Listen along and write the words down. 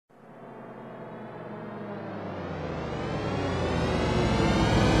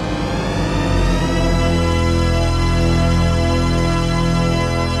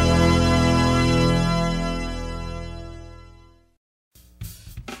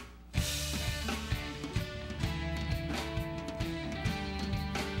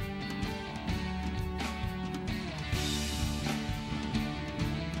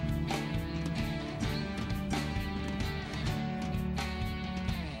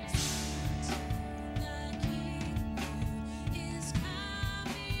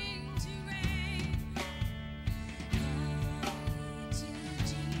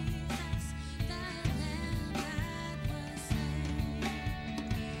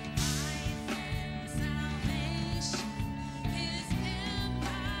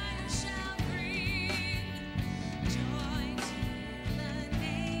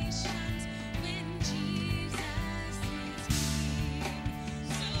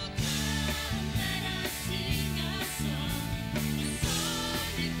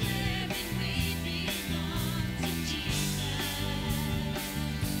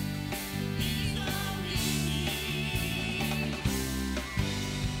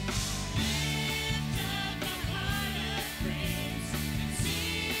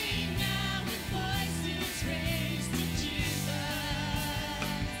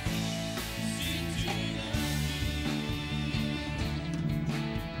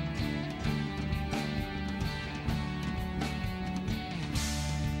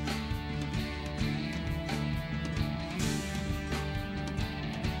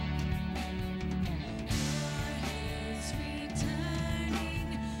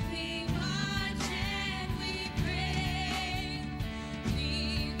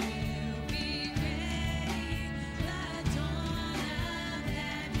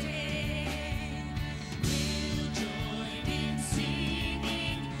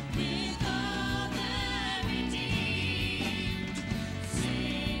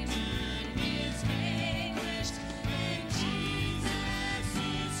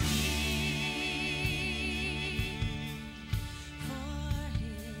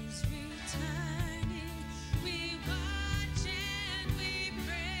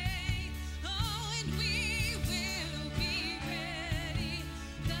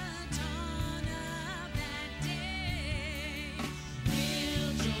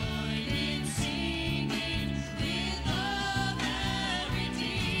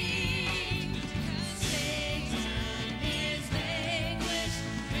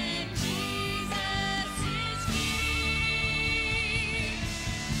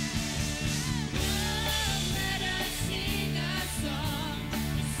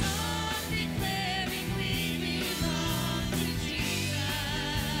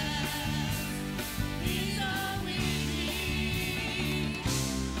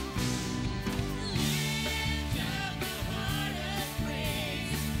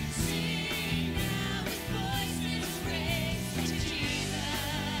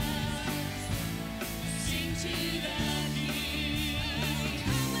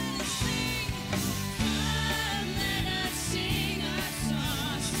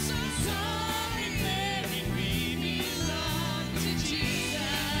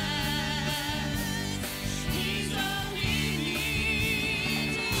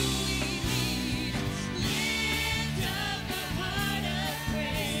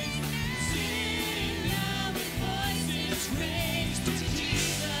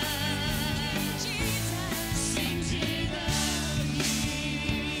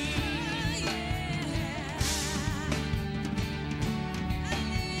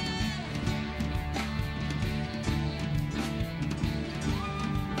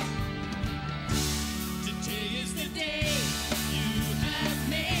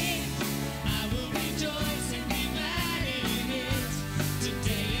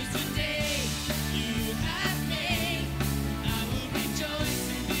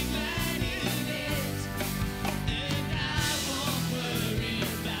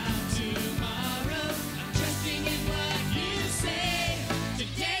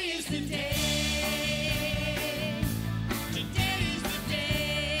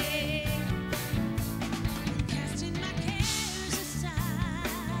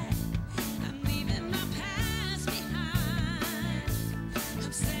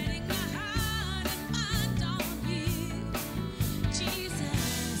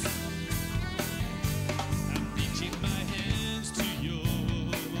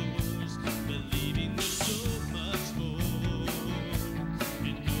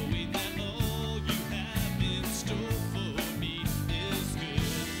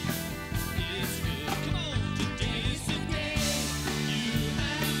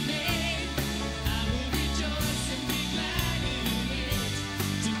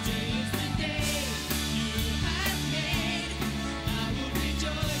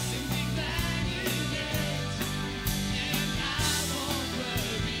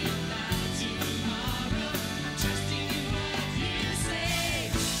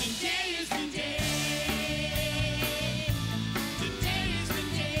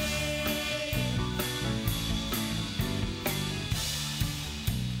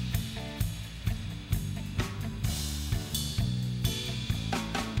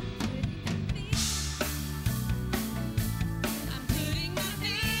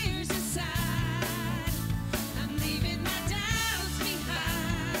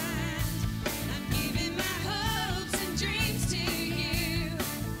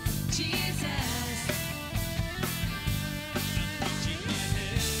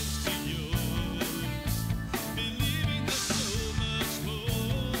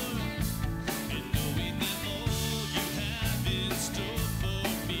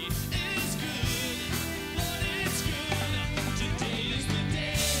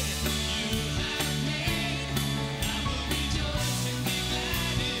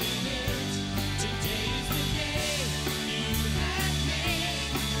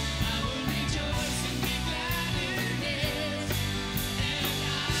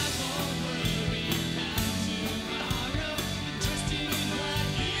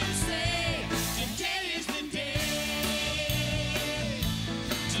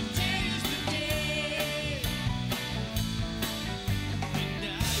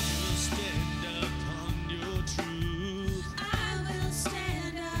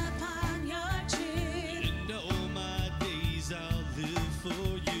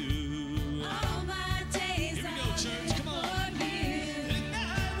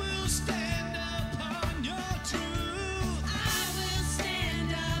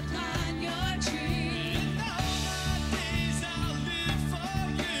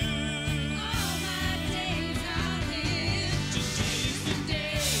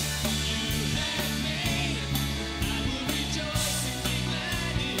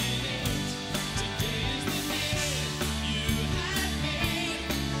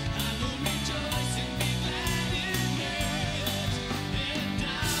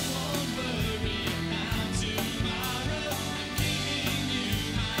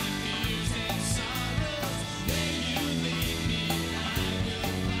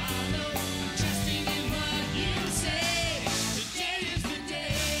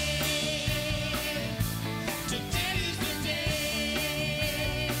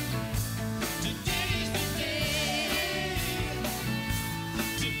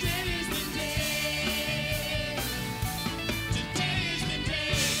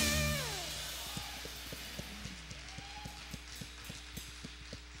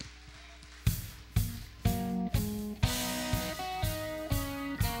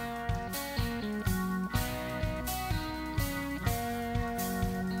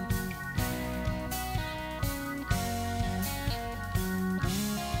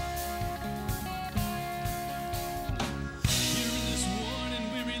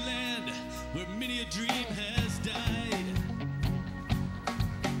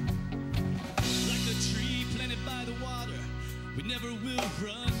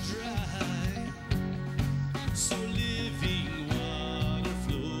run dry. So living water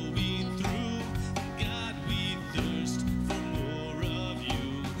flowing through. God, we thirst for more of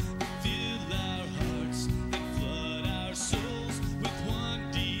you. Fill our hearts and flood our souls with one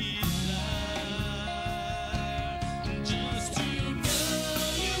desire. Just to know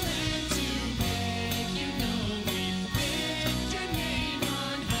you and to make you known. We lift your name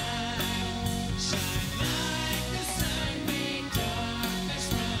on high. Shine like the sun, make darkness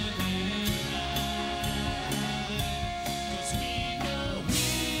run and hide. 'Cause we know we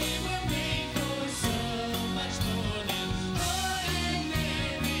were made for so much more than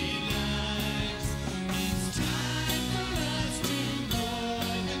ordinary lives. It's time for us to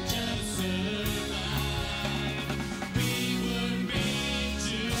more than just survive. We were made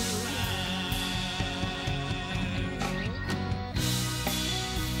to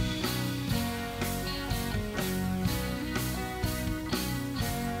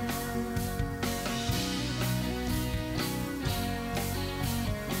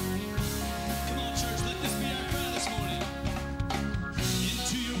Come on, church, let this be our cry this morning.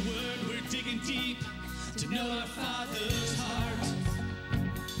 Into your word, we're digging deep to know our Father's heart.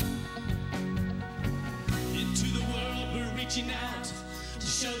 Into the world, we're reaching out to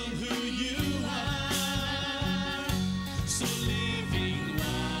show them who you are. So living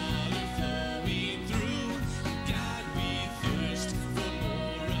water flowing through. God, we thirst for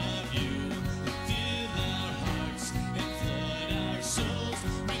more of you. Fill our hearts and flood our souls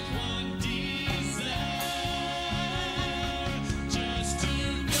with one desire. Just to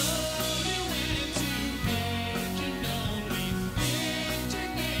know you and to make you known. We lift your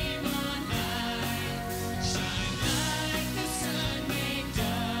name on high. Shine like the sun, make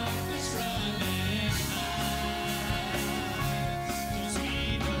darkness run and hide. 'Cause we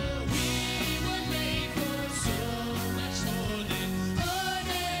know we were made for so much more than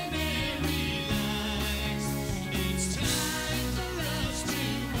ordinary lives. It's time for us to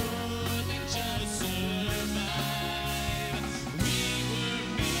more than just survive. We were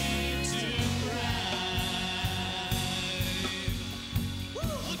made to thrive.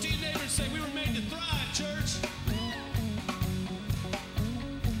 Woo! Look to your neighbor and say, we were made to thrive, church.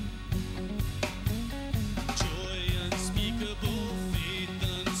 Joy unspeakable, faith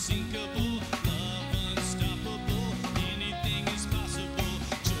unsinkable, love unstoppable, anything is possible.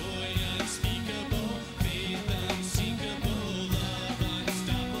 Joy unspeakable, faith unsinkable, love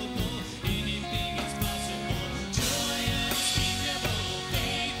unstoppable, anything is possible. Joy unspeakable,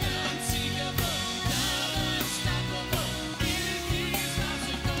 faith unsinkable, love unstoppable, anything is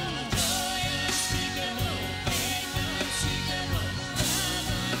possible. Joy unspeakable, faith unsinkable, love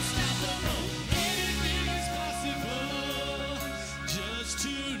unstoppable, anything is possible. Just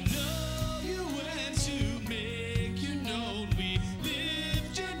to know you and to make you known. We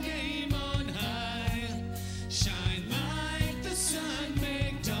lift your name on high. Shine like the sun,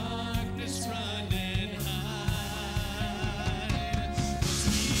 make darkness run and hide. 'Cause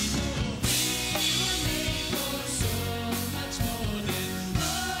we know we were made for so much more than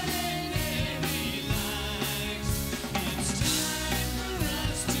ordinary lives. It's time for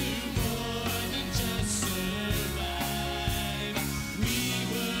us to more than just survive. We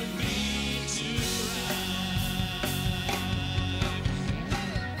were made to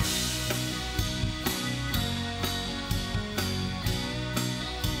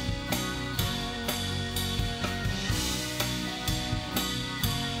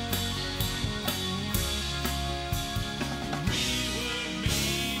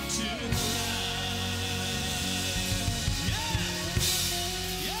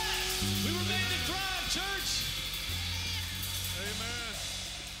Amen.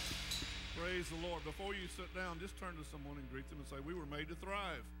 Praise the Lord. Before you sit down, just turn to someone and greet them and say, we were made to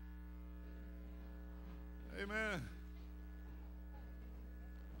thrive. Amen.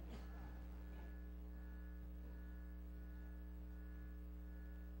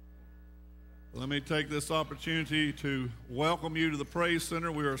 Let me take this opportunity to welcome you to the Praise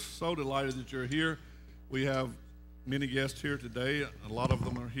Center. We are so delighted that you're here. We have many guests here today. A lot of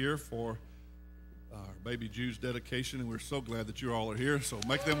them are here for our baby Jew's dedication, and we're so glad that you all are here. So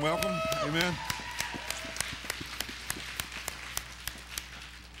make them welcome. Amen.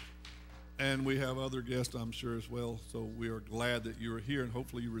 And we have other guests, I'm sure, as well. So we are glad that you are here, and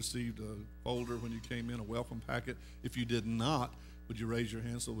hopefully you received a folder when you came in, a welcome packet. If you did not, would you raise your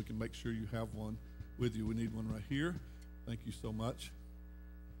hand so we can make sure you have one with you? We need one right here. Thank you so much.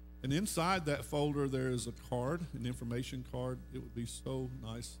 And inside that folder, there is a card, an information card. It would be so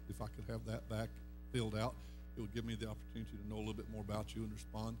nice if I could have that back filled out. It would give me the opportunity to know a little bit more about you and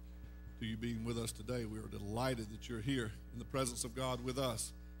respond to you being with us today. We are delighted that you're here in the presence of God with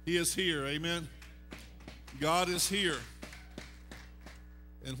us. He is here, amen. God is here.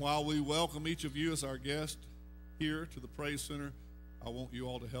 And while we welcome each of you as our guest here to the Praise Center, I want you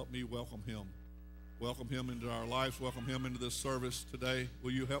all to help me welcome him. Welcome him into our lives. Welcome him into this service today.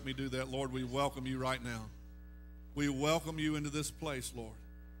 Will you help me do that? Lord, we welcome you right now. We welcome you into this place, Lord,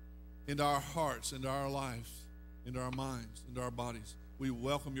 into our hearts, into our lives, into our minds, into our bodies. We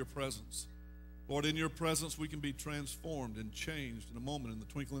welcome your presence. Lord, in your presence we can be transformed and changed in a moment, in the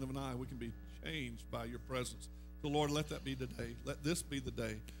twinkling of an eye. We can be changed by your presence. So, Lord, let that be today. Let this be the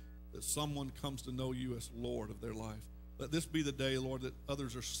day that someone comes to know you as Lord of their life. Let this be the day, Lord, that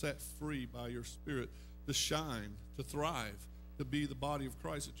others are set free by your Spirit to shine, to thrive, to be the body of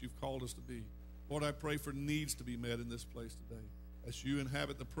Christ that you've called us to be. Lord, I pray for needs to be met in this place today. As you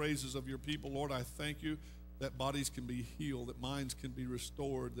inhabit the praises of your people, Lord, I thank you that bodies can be healed, that minds can be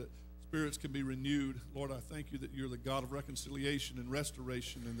restored, that spirits can be renewed. Lord, I thank you that you're the God of reconciliation and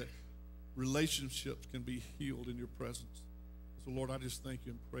restoration, and that relationships can be healed in your presence. So, Lord, I just thank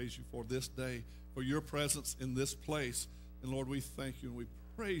you and praise you for this day, for your presence in this place. And, Lord, we thank you and we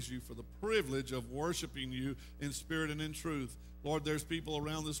praise you for the privilege of worshiping you in spirit and in truth. Lord, there's people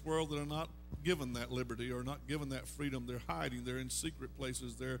around this world that are not given that liberty or not given that freedom. They're hiding. They're in secret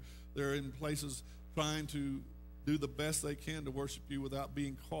places. They're in places trying to do the best they can to worship you without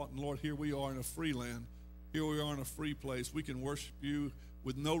being caught. And, Lord, here we are in a free land. Here we are in a free place. We can worship you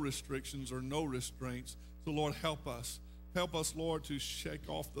with no restrictions or no restraints. So, Lord, help us. Help us, Lord, to shake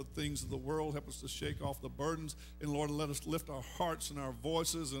off the things of the world. Help us to shake off the burdens. And, Lord, let us lift our hearts and our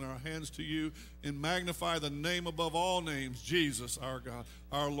voices and our hands to you and magnify the name above all names, Jesus, our God,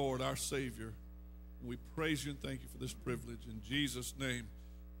 our Lord, our Savior. And we praise you and thank you for this privilege. In Jesus' name,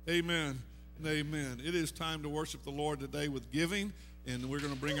 amen and amen. It is time to worship the Lord today with giving, and we're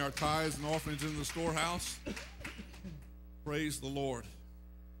going to bring our tithes and offerings into the storehouse. Praise the Lord.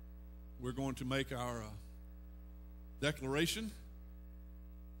 We're going to make our declaration,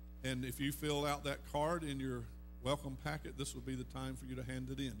 and if you fill out that card in your welcome packet, this will be the time for you to hand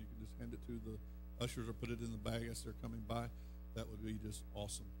it in. You can just hand it to the ushers or put it in the bag as they're coming by. That would be just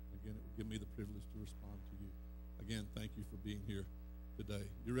awesome. Again, it would give me the privilege to respond to you. Again, thank you for being here today.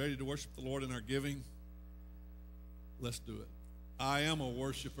 You ready to worship the Lord in our giving? Let's do it. I am a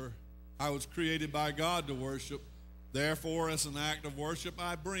worshiper. I was created by God to worship. Therefore, as an act of worship,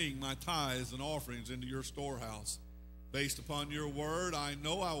 I bring my tithes and offerings into your storehouse. Based upon your word, I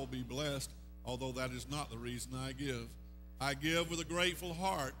know I will be blessed, although that is not the reason I give. I give with a grateful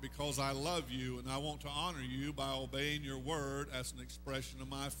heart because I love you and I want to honor you by obeying your word as an expression of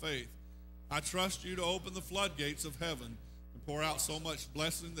my faith. I trust you to open the floodgates of heaven and pour out so much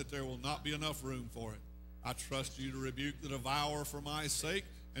blessing that there will not be enough room for it. I trust you to rebuke the devourer for my sake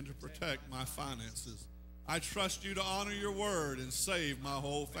and to protect my finances. I trust you to honor your word and save my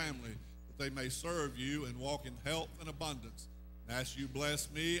whole family, they may serve you and walk in health and abundance. And as you bless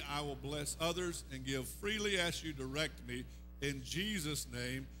me, I will bless others and give freely as you direct me. In Jesus'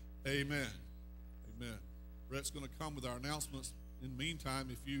 name, amen. Amen. Brett's going to come with our announcements. In the meantime,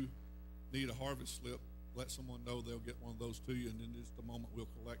 if you need a harvest slip, let someone know. They'll get one of those to you, and in just a moment we'll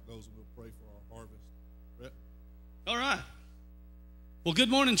collect those and we'll pray for our harvest. Brett? All right. Well, good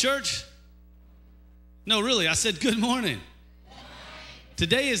morning, church. No, really, I said good morning.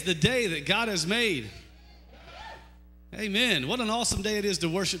 Today is the day that God has made. Amen. What an awesome day it is to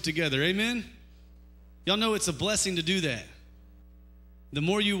worship together. Amen. Y'all know it's a blessing to do that. The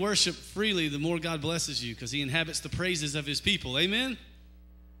more you worship freely, the more God blesses you because he inhabits the praises of his people. Amen.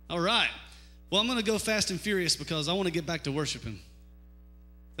 All right. Well, I'm going to go fast and furious because I want to get back to worshiping.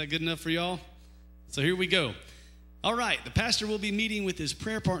 Is that good enough for y'all? So here we go. All right, the pastor will be meeting with his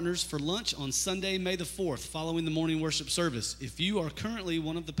prayer partners for lunch on Sunday, May the 4th, following the morning worship service. If you are currently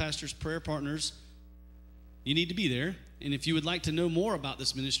one of the pastor's prayer partners, you need to be there. And if you would like to know more about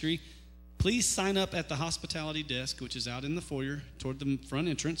this ministry, please sign up at the hospitality desk, which is out in the foyer toward the front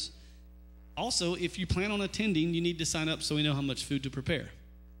entrance. Also, if you plan on attending, you need to sign up so we know how much food to prepare.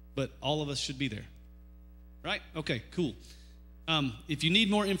 But all of us should be there. Right? Okay, cool. If you need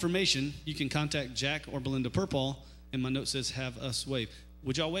more information, you can contact Jack or Belinda Purpaul. And my note says, have us wave.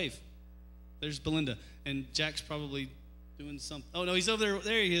 Would y'all wave? There's Belinda. And Jack's probably doing something. Oh, no, he's over there.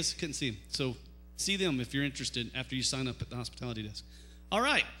 There he is. Couldn't see him. So see them if you're interested after you sign up at the hospitality desk. All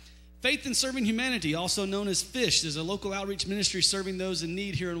right. Faith in Serving Humanity, also known as FISH, is a local outreach ministry serving those in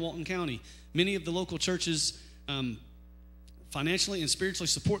need here in Walton County. Many of the local churches financially and spiritually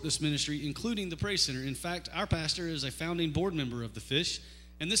support this ministry, including the Praise Center. In fact, our pastor is a founding board member of the FISH.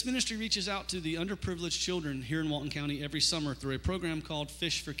 And this ministry reaches out to the underprivileged children here in Walton County every summer through a program called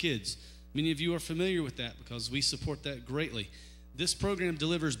Fish for Kids. Many of you are familiar with that because we support that greatly. This program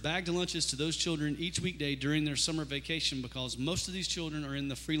delivers bagged lunches to those children each weekday during their summer vacation because most of these children are in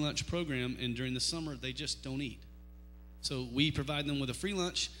the free lunch program, and during the summer they just don't eat. So we provide them with a free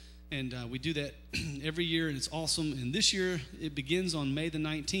lunch, and we do that every year, and it's awesome. And this year it begins on May the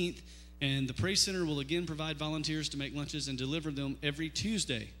 19th, and the Praise Center will again provide volunteers to make lunches and deliver them every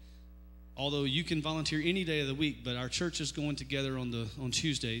Tuesday. Although you can volunteer any day of the week, but our church is going together on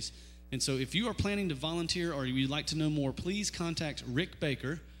Tuesdays. And so if you are planning to volunteer or you'd like to know more, please contact Rick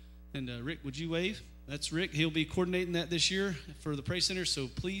Baker. And Rick, would you wave? That's Rick. He'll be coordinating that this year for the Praise Center, so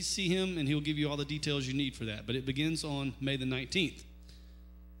please see him, and he'll give you all the details you need for that. But it begins on May the 19th.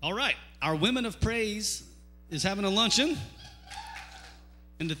 All right, our Women of Praise is having a luncheon,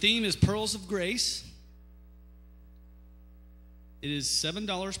 and the theme is Pearls of Grace. It is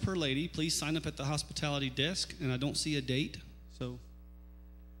 $7 per lady. Please sign up at the hospitality desk, and I don't see a date, so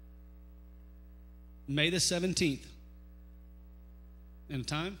May the 17th. And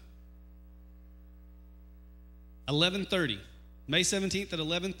time? 11:30. May 17th at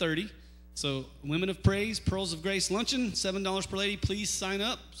 11:30. So Women of Praise, Pearls of Grace luncheon, $7 per lady. Please sign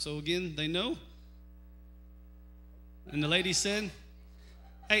up. So again, they know. And the lady said,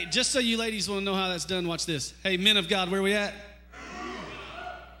 hey, just so you ladies want to know how that's done, watch this. Hey, men of God, where we at?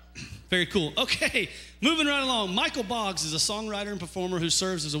 Very cool. Okay, moving right along. Michael Boggs is a songwriter and performer who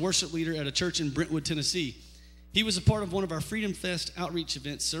serves as a worship leader at a church in Brentwood, Tennessee. He was a part of one of our Freedom Fest outreach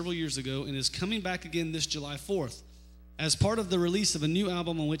events several years ago and is coming back again this July 4th as part of the release of a new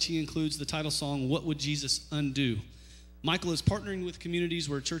album on which he includes the title song, What Would Jesus Undo? Michael is partnering with communities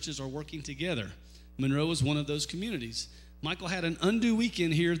where churches are working together. Monroe is one of those communities. Michael had an Undo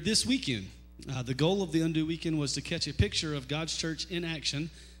weekend here this weekend. The goal of the Undo weekend was to catch a picture of God's church in action.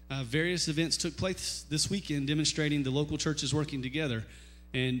 Various events took place this weekend demonstrating the local churches working together.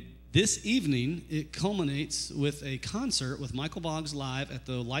 And this evening, it culminates with a concert with Michael Boggs live at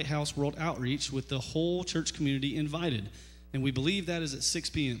the Lighthouse World Outreach with the whole church community invited. And we believe that is at 6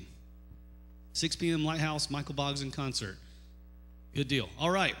 p.m. 6 p.m. Lighthouse, Michael Boggs in concert. Good deal.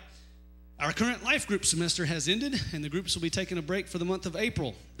 All right. Our current life group semester has ended, and the groups will be taking a break for the month of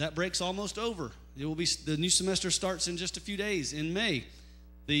April. That break's almost over. The new semester starts in just a few days in May.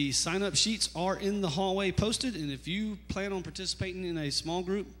 The sign-up sheets are in the hallway posted, and if you plan on participating in a small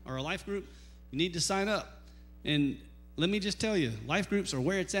group or a life group, you need to sign up. And let me just tell you, life groups are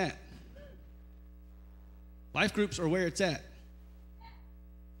where it's at. Life groups are where it's at.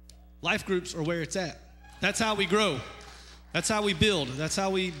 Life groups are where it's at. That's how we grow. That's how we build. That's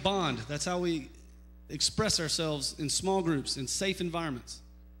how we bond. That's how we express ourselves in small groups, in safe environments.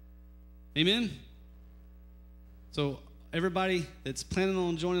 Amen? So everybody that's planning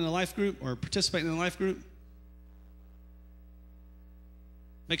on joining a life group or participating in a life group,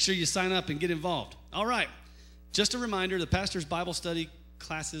 make sure you sign up and get involved. All right. Just a reminder, the pastor's Bible study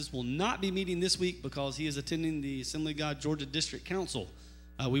classes will not be meeting this week because he is attending the Assembly of God Georgia District Council.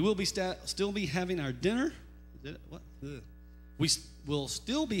 We will be still be having our dinner. We will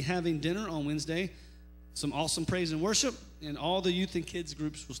still be having dinner on Wednesday. Some awesome praise and worship, and all the youth and kids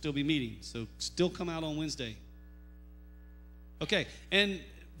groups will still be meeting. So still come out on Wednesday. Okay, and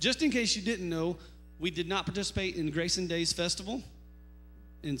just in case you didn't know, we did not participate in Grayson Days Festival.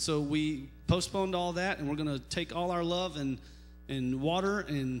 And so we postponed all that, and we're going to take all our love and water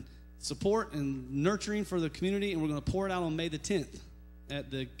and support and nurturing for the community, and we're going to pour it out on May the 10th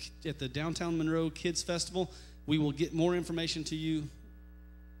at the Downtown Monroe Kids Festival. We will get more information to you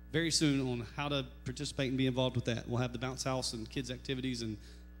very soon on how to participate and be involved with that. We'll have the bounce house and kids activities and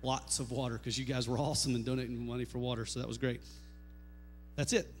lots of water because you guys were awesome in donating money for water, so that was great.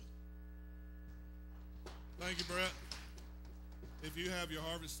 That's it. Thank you, Brett. If you have your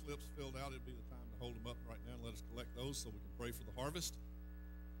harvest slips filled out, it'd be the time to hold them up right now and let us collect those so we can pray for the harvest.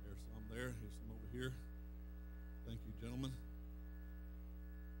 There's some there. Here's some over here. Thank you, gentlemen.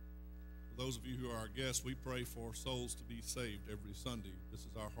 For those of you who are our guests, we pray for souls to be saved every Sunday. This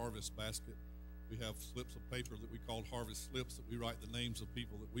is our harvest basket. We have slips of paper that we call harvest slips that we write the names of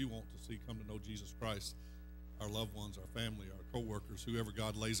people that we want to see come to know Jesus Christ. Our loved ones, our family, our co-workers, whoever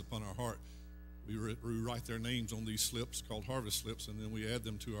God lays upon our heart. We write their names on these slips called harvest slips, and then we add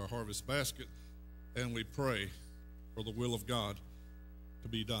them to our harvest basket, and we pray for the will of God to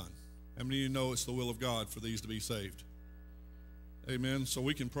be done. How many of you know it's the will of God for these to be saved? Amen. So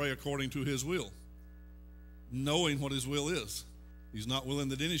we can pray according to his will, knowing what his will is. He's not willing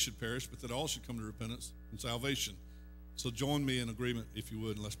that any should perish, but that all should come to repentance and salvation. So join me in agreement, if you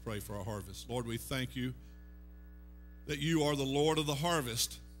would, and let's pray for our harvest. Lord, we thank you that you are the Lord of the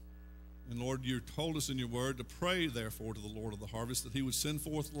harvest. And Lord, you told us in your word to pray, therefore, to the Lord of the harvest that he would send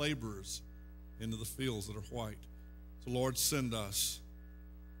forth laborers into the fields that are white. So, Lord, send us.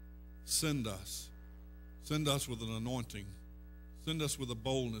 Send us. Send us with an anointing. Send us with a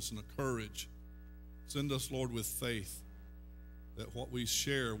boldness and a courage. Send us, Lord, with faith that what we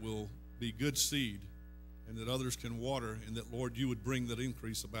share will be good seed and that others can water, and that, Lord, you would bring that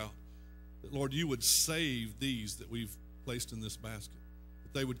increase about. That, Lord, you would save these that we've placed in this basket.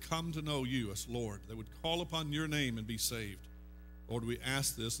 That they would come to know you as Lord. They would call upon your name and be saved. Lord, we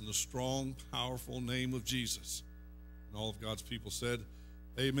ask this in the strong, powerful name of Jesus. And all of God's people said,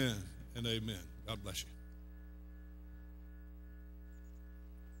 amen and amen. God bless you.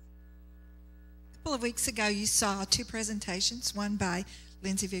 A couple of weeks ago, you saw two presentations, one by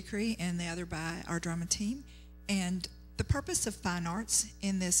Lindsay Vickery and the other by our drama team. And the purpose of fine arts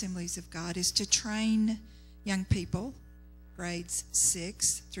in the Assemblies of God is to train young people, grades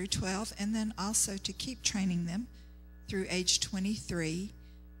 6 through 12, and then also to keep training them through age 23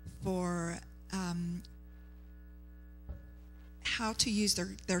 for how to use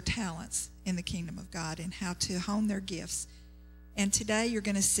their talents in the kingdom of God and how to hone their gifts. And today you're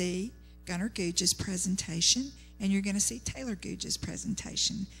going to see Gunnar Googe's presentation, and you're going to see Taylor Googe's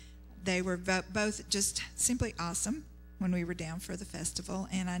presentation. They were both just simply awesome when we were down for the festival,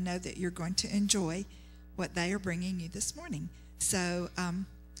 and I know that you're going to enjoy what they are bringing you this morning. So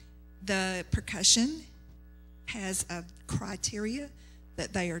the percussion has a criteria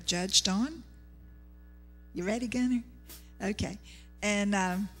that they are judged on. You ready, Gunnar? Okay.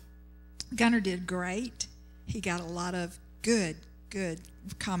 And Gunnar did great. He got a lot of good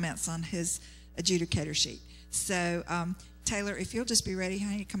comments on his adjudicator sheet. So Taylor, if you'll just be ready,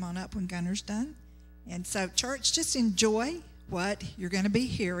 honey, come on up when Gunnar's done. And so, church, just enjoy what you're going to be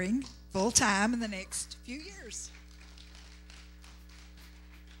hearing full time in the next few years.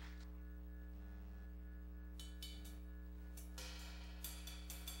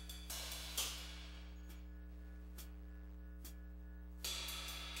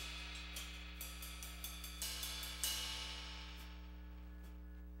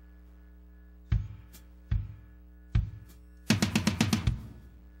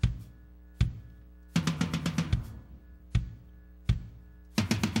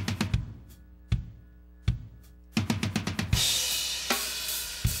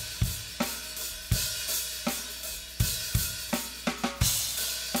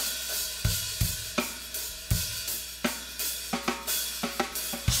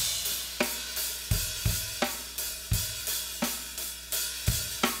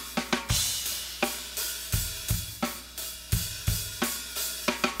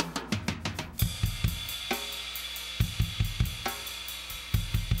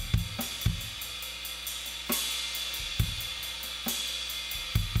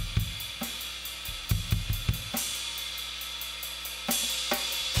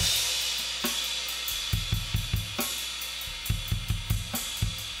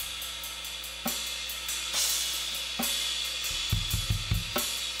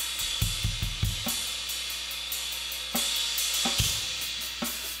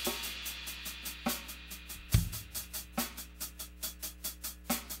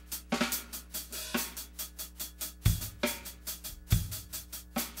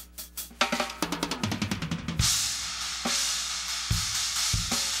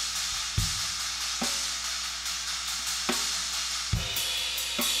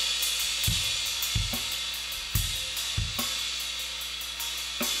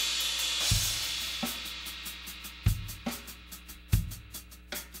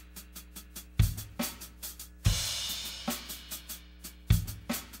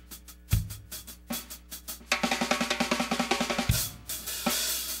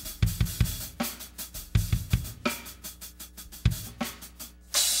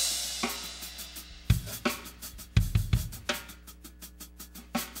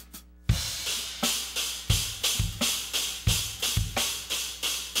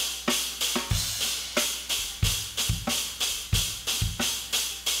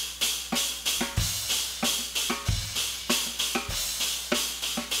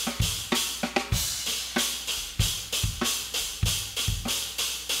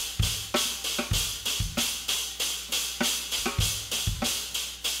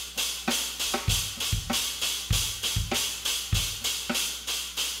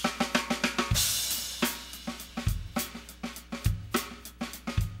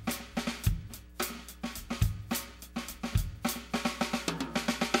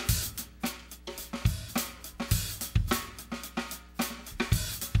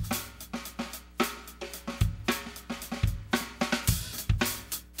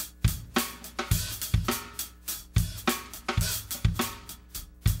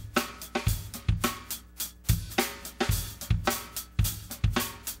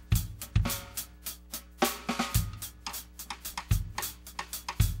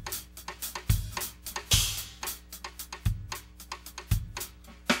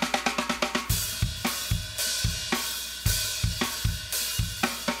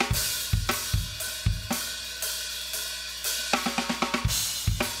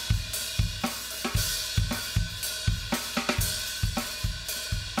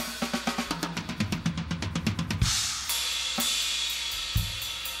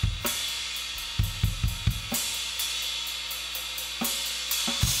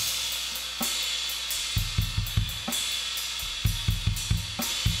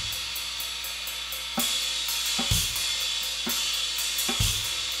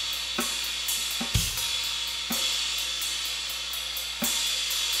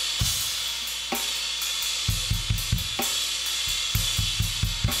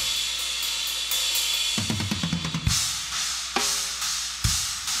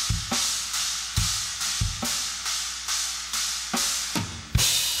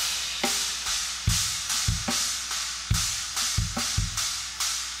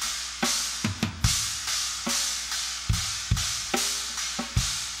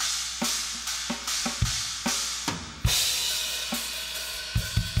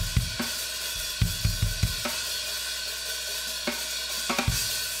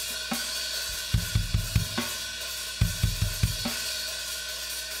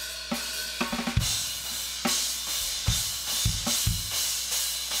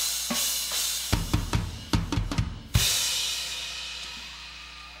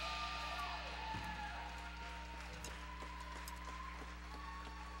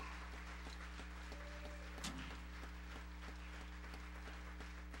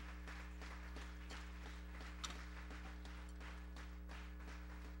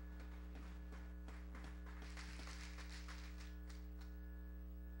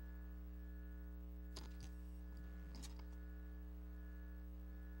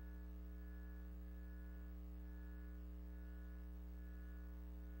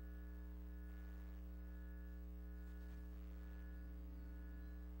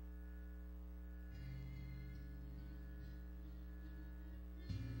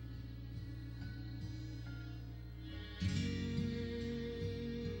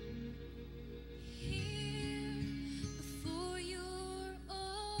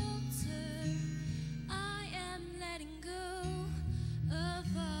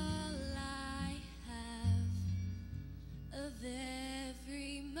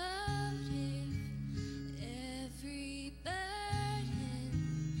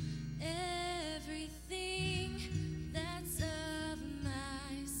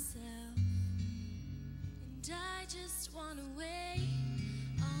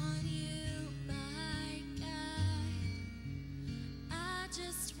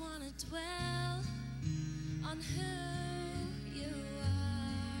 want to dwell on who you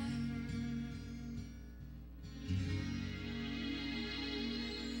are.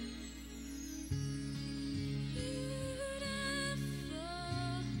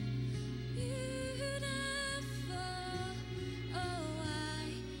 Beautiful, beautiful. Oh,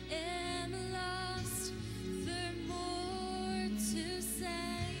 I am lost for more to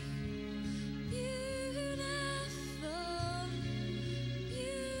say. Beautiful,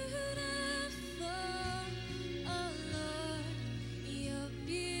 beautiful. Oh Lord, you're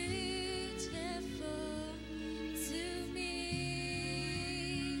beautiful to me.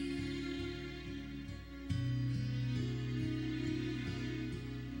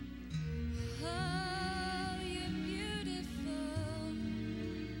 Oh, you're beautiful.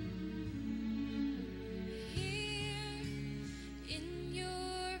 Here in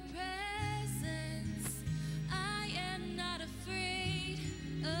your presence, I am not afraid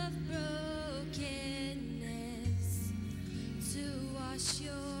of brokenness. To wash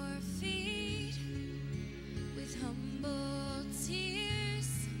your feet with humble tears.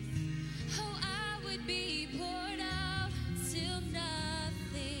 Oh, I would be poured out till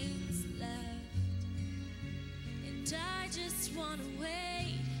nothing's left. And I just want to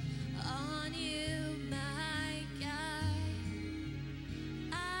wait on you, my God.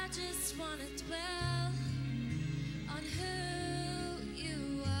 I just want to dwell on who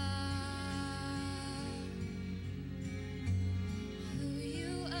you are. Who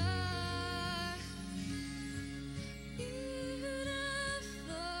you are. Beautiful,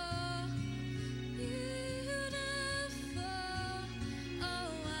 beautiful.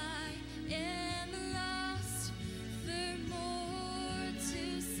 Oh, I am lost for more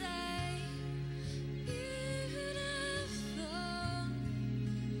to say. Beautiful,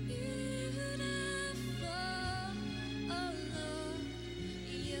 beautiful. Oh Lord,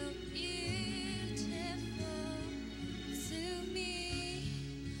 you're beautiful to me.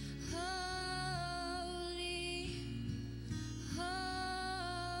 Holy,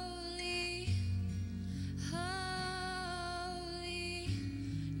 holy, holy.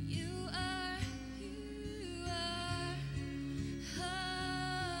 You are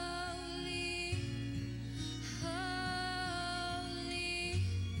holy, holy,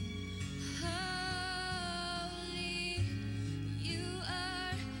 holy. You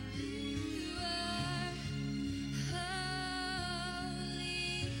are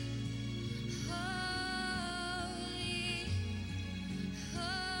holy, holy,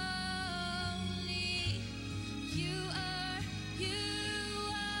 holy. You are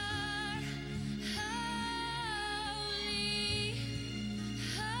holy,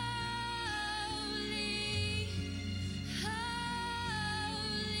 holy,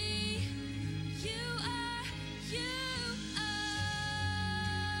 holy. You are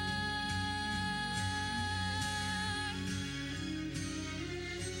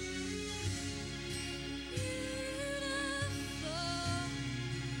beautiful,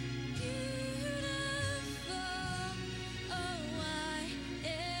 beautiful. Oh, I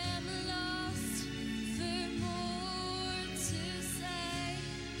am lost for more to say.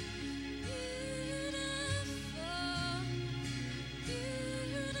 Beautiful,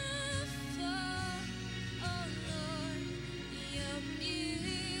 beautiful. Oh Lord, you're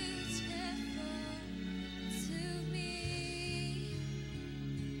beautiful to me.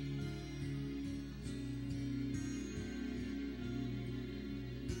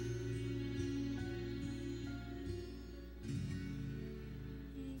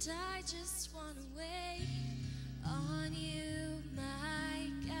 And I just want to wait on you, my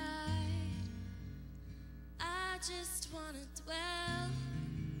God. I just want to dwell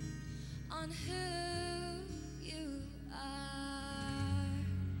on who you are.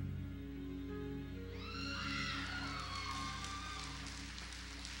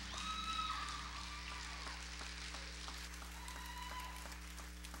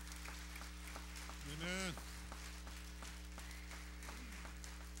 Amen.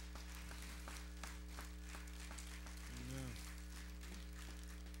 Amen.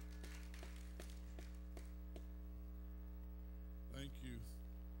 Thank you,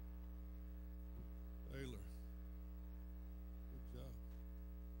 Taylor. Good job.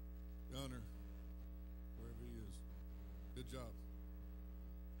 Gunner, wherever he is. Good job.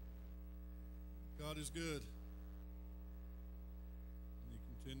 God is good. And he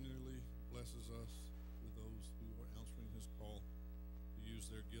continually blesses us with those who are answering his call to use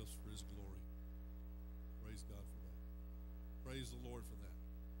their gifts for his glory. Praise God for that. Praise the Lord for that.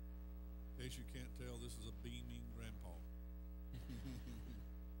 In case you can't tell, this is a beaming grandpa.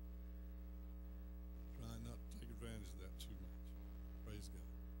 Trying not to take advantage of that too much. Praise God.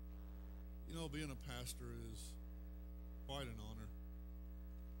 know, being a pastor is quite an honor.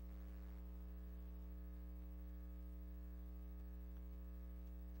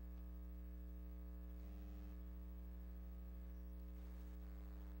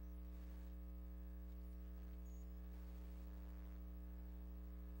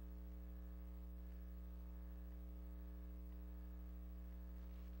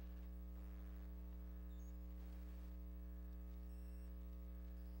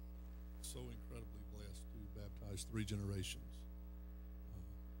 So incredibly blessed to baptize 3 generations,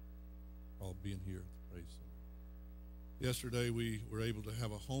 all being here at the Praise Center. Yesterday we were able to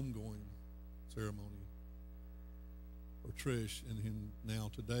have a homegoing ceremony for Trish, and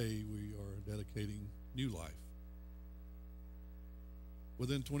now today we are dedicating new life.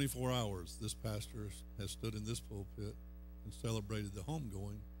 Within 24 hours, this pastor has stood in this pulpit and celebrated the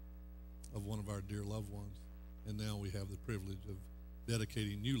homegoing of one of our dear loved ones, and now we have the privilege of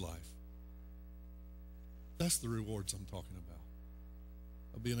dedicating new life. That's the rewards I'm talking about,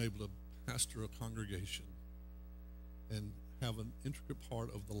 of being able to pastor a congregation and have an intricate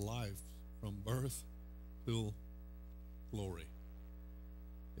part of the life from birth till glory.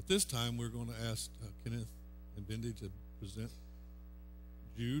 At this time, we're going to ask Kenneth and Bendy to present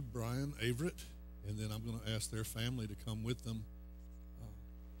Jude, Brian, Averett, and then I'm going to ask their family to come with them,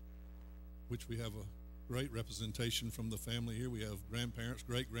 which we have a great representation from the family here. We have grandparents,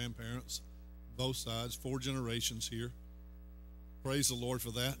 great-grandparents, both sides, 4 generations here. Praise the Lord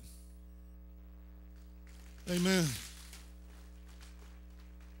for that. Amen.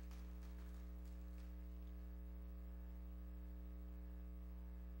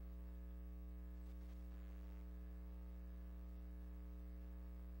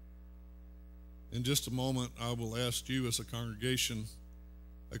 In just a moment, I will ask you as a congregation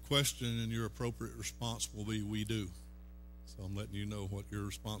a question, and your appropriate response will be, "We do." So I'm letting you know what your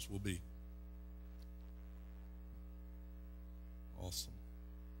response will be. Awesome.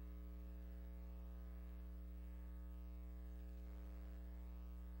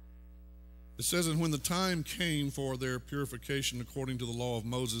 It says, "And when the time came for their purification according to the law of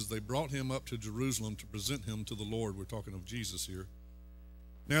Moses, they brought him up to Jerusalem to present him to the Lord." We're talking of Jesus here.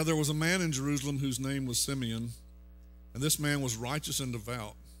 "Now there was a man in Jerusalem whose name was Simeon, and this man was righteous and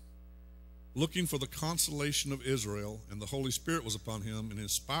devout, looking for the consolation of Israel, and the Holy Spirit was upon him, and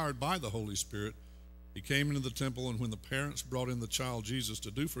inspired by the Holy Spirit, he came into the temple, and when the parents brought in the child Jesus to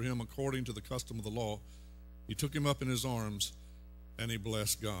do for him according to the custom of the law, he took him up in his arms, and he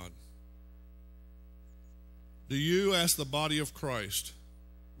blessed God." Do you, as the body of Christ,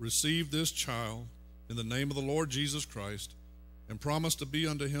 receive this child in the name of the Lord Jesus Christ and promise to be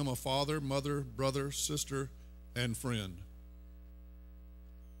unto him a father, mother, brother, sister, and friend?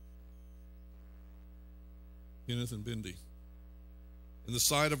 Kenneth and Bendy. In the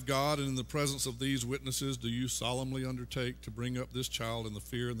sight of God and in the presence of these witnesses, do you solemnly undertake to bring up this child in the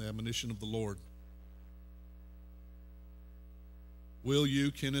fear and the admonition of the Lord? Will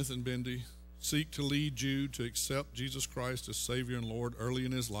you, Kenneth and Bendy, seek to lead Jude to accept Jesus Christ as Savior and Lord early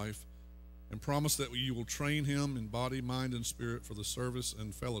in his life, and promise that you will train him in body, mind, and spirit for the service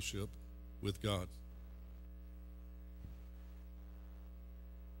and fellowship with God?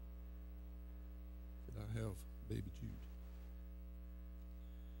 Could I have baby Jude?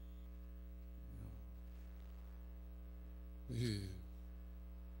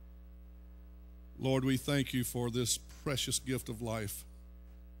 Lord, we thank you for this precious gift of life.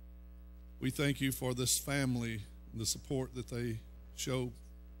 We thank you for this family and the support that they show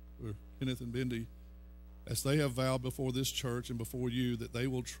for Kenneth and Bendy, as they have vowed before this church and before you that they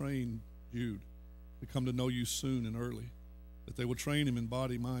will train Jude to come to know you soon and early, that they will train him in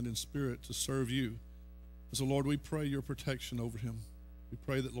body, mind, and spirit to serve you. And so, Lord, we pray your protection over him. We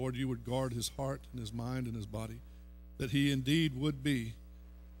pray that, Lord, you would guard his heart and his mind and his body, that he indeed would be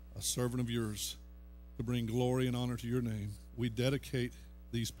a servant of yours to bring glory and honor to your name. We dedicate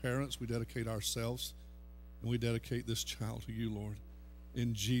these parents, we dedicate ourselves, and we dedicate this child to you, Lord,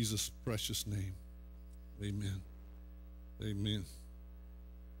 in Jesus' precious name. Amen. Amen.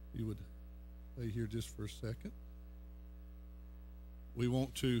 You would stay here just for a second. We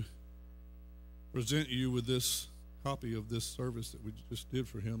want to present you with this copy of this service that we just did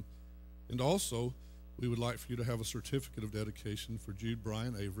for him, and also we would like for you to have a certificate of dedication for Jude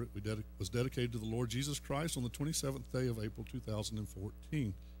Brian Averett. Was dedicated to the Lord Jesus Christ on the 27th day of April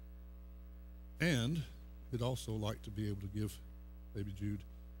 2014. And we'd also like to be able to give baby Jude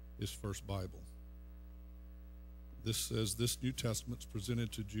his first Bible. This says, "This New Testament's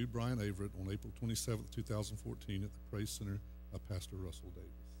presented to Jude Brian Averett on April 27th, 2014 at the Praise Center by Pastor Russell Davis."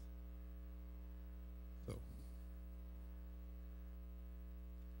 So,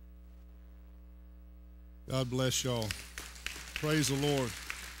 God bless y'all. Praise the Lord.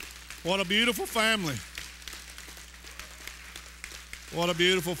 What a beautiful family. What a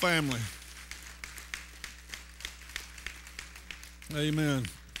beautiful family. Amen.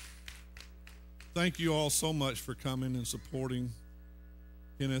 Thank you all so much for coming and supporting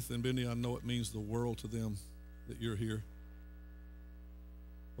Kenneth and Benny. I know it means the world to them that you're here.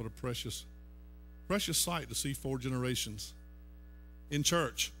 What a precious sight to see 4 generations in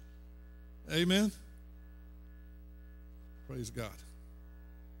church. Amen. Praise God.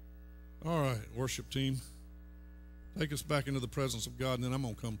 All right, worship team, take us back into the presence of God, and then I'm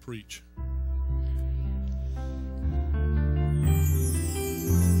going to come preach.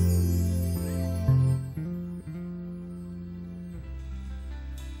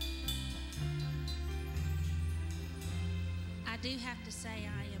 I do have to say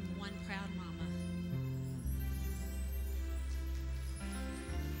I am one proud mama.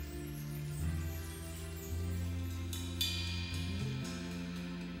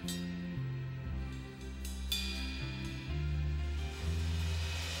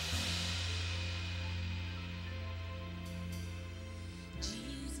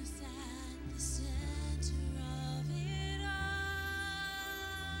 Jesus at the center of it all.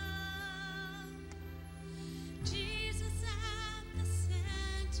 Jesus at the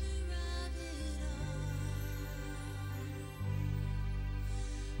center of it all.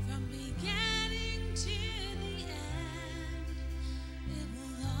 From beginning to the end, it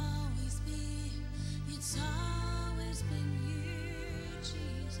will always be, it's always been you,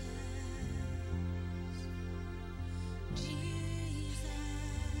 Jesus. Jesus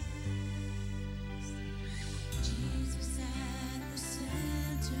at the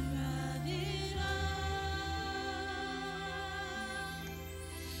center of it all.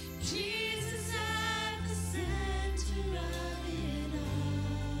 Jesus at the center of it all.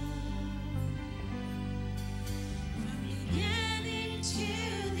 From beginning to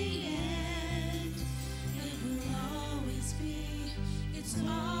the end, it will always be, it's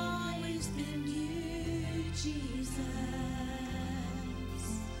always been you, Jesus.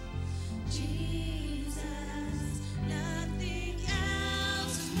 Jesus, nothing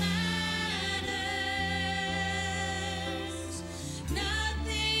else matters.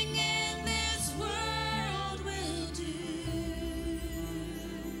 Nothing in this world will do.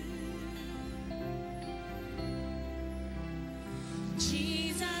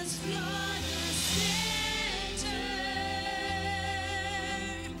 Jesus, you're the center.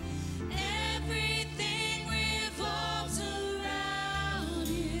 Everything revolves around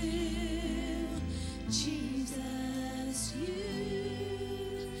you. Jesus, you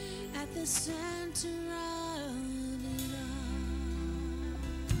at the center of it all.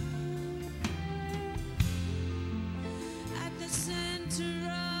 At the center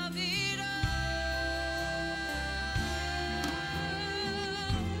of it all.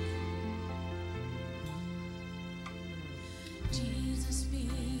 Jesus, be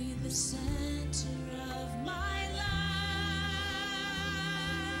the center of my life.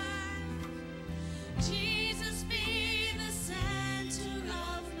 Jesus, be the center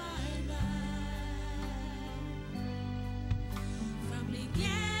of my life.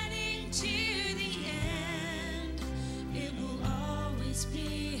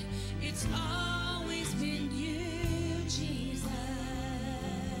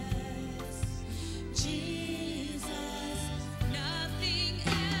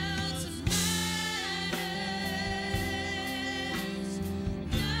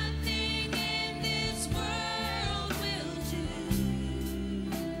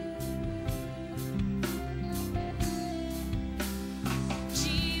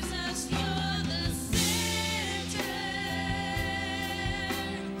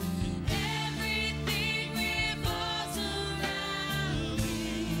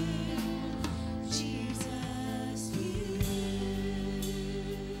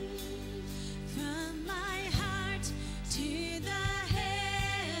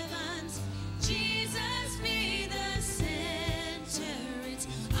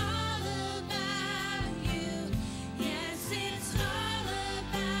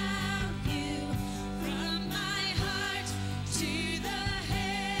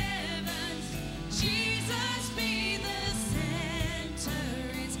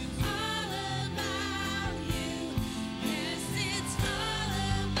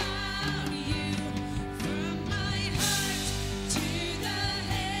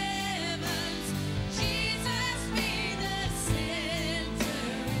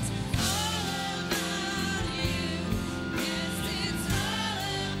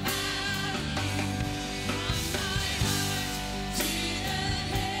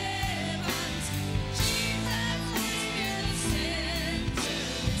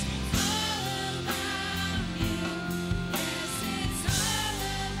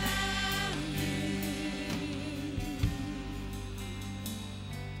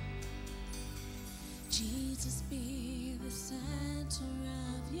 Jesus be the center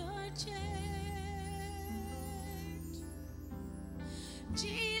of your church.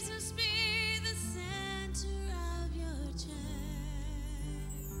 Jesus be the center of your church.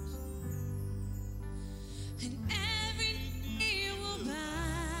 And every knee will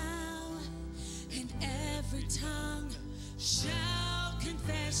bow, and every tongue shall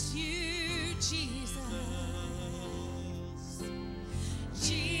confess you, Jesus.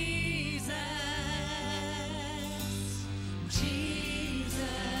 Jesus. Jesus.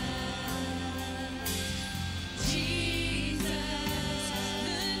 Jesus.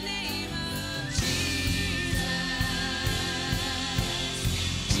 The name of Jesus.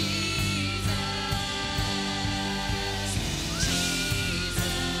 Jesus.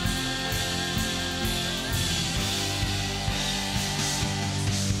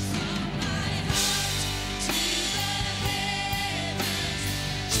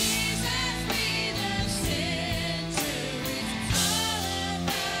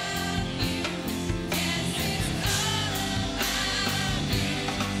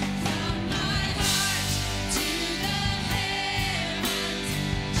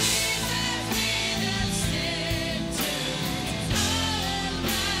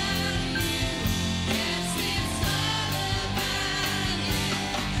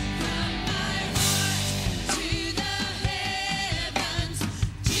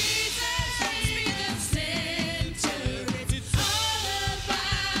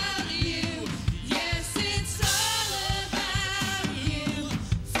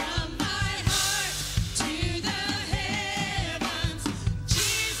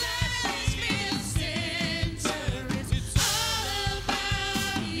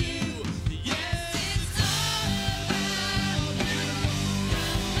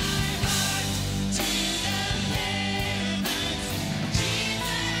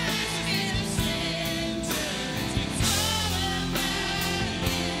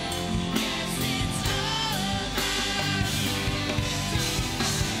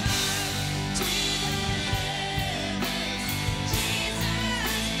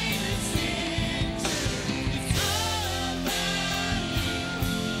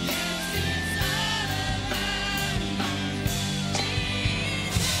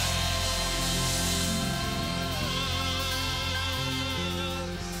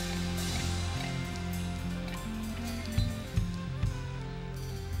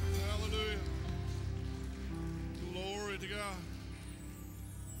 Hallelujah. Glory to God.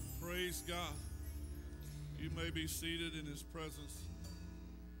 Praise God. You may be seated in His presence.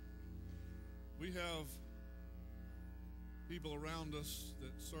 We have people around us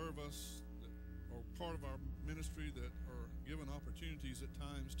that serve us, that are part of our ministry, that are given opportunities at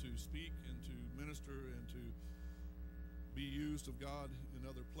times to speak and to minister and to be used of God in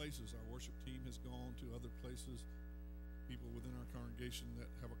other places. Our worship team has gone to other places. People within our congregation that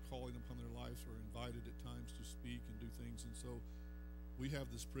have a calling upon their lives are invited at times to speak and do things. And so we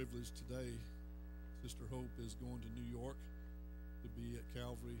have this privilege today. Sister Hope is going to New York to be at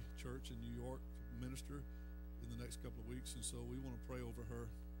Calvary Church in New York to minister in the next couple of weeks. And so we want to pray over her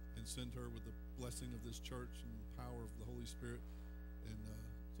and send her with the blessing of this church and the power of the Holy Spirit. And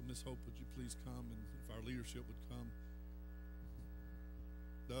so Miss Hope, would you please come, and if our leadership would come.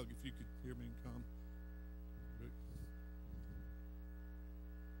 Doug, if you could hear me and come. Rick.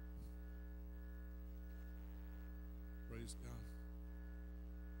 Praise God.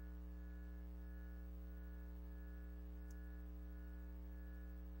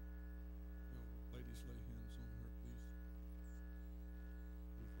 Now, ladies, lay hands on her, please.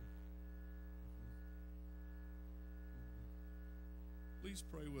 Please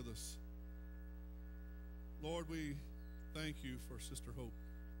pray with us. Lord, we thank you for Sister Hope,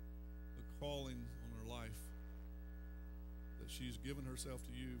 the calling on her life, that she's given herself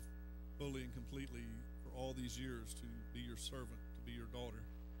to you fully and completely for all these years to be your servant, to be your daughter,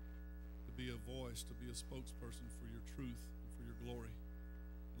 to be a voice, to be a spokesperson for your truth and for your glory.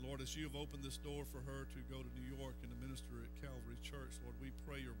 And Lord, as you have opened this door for her to go to New York and to minister at Calvary Church, Lord, we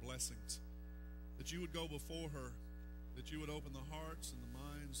pray your blessings, that you would go before her, that you would open the hearts and the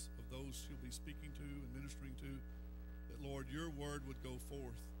minds of those she'll be speaking to and ministering to, that, Lord, your word would go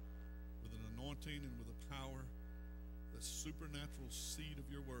forth with an anointing and with a power, the supernatural seed of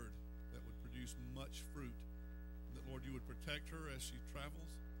your word that would produce much fruit. And that, Lord, you would protect her as she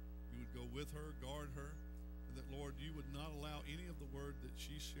travels. You would go with her, guard her. And that, Lord, you would not allow any of the word that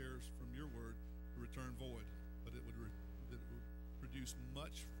she shares from your word to return void, but it would produce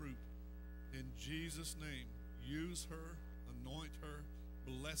much fruit. In Jesus' name, use her, anoint her,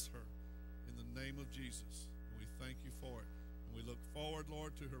 bless her in the name of Jesus. And we thank you for it. And We look forward,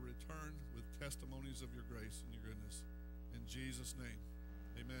 Lord, to her return with testimonies of your grace and your goodness. In Jesus' name,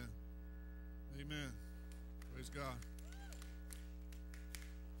 amen. Amen. Praise God.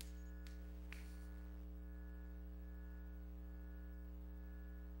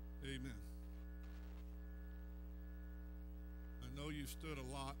 Amen. I know you stood a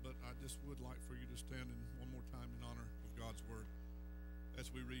lot, but I just would like for you to stand in one more time in honor of God's word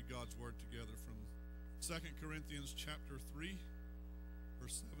as we read God's word together from 2 Corinthians chapter 3,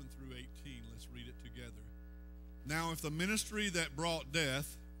 verse 7 through 18. Let's read it together. Now, if the ministry that brought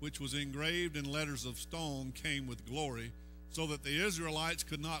death, which was engraved in letters of stone, came with glory, so that the Israelites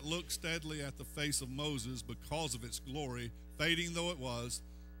could not look steadily at the face of Moses because of its glory, fading though it was,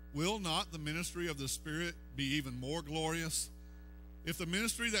 will not the ministry of the Spirit be even more glorious? If the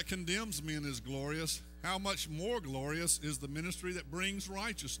ministry that condemns men is glorious, how much more glorious is the ministry that brings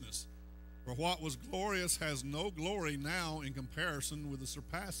righteousness? For what was glorious has no glory now in comparison with the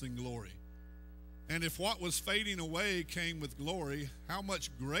surpassing glory. And if what was fading away came with glory, how much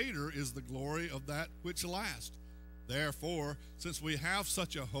greater is the glory of that which lasts? Therefore, since we have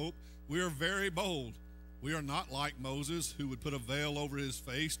such a hope, we are very bold. We are not like Moses, who would put a veil over his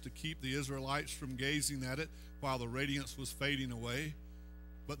face to keep the Israelites from gazing at it while the radiance was fading away.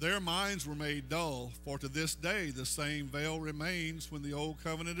 But their minds were made dull, for to this day the same veil remains when the old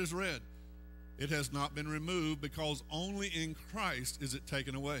covenant is read. It has not been removed, because only in Christ is it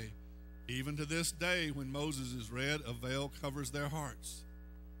taken away. Even to this day, when Moses is read, a veil covers their hearts.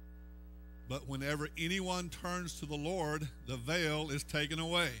 But whenever anyone turns to the Lord, the veil is taken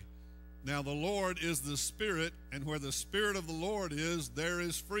away. Now the Lord is the Spirit, and where the Spirit of the Lord is, there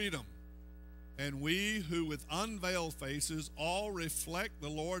is freedom. And we who with unveiled faces all reflect the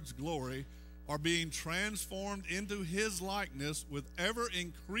Lord's glory are being transformed into his likeness with ever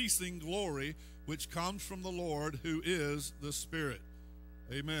increasing glory, which comes from the Lord, who is the Spirit.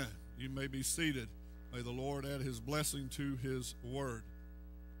 Amen. You may be seated. May the Lord add his blessing to his word.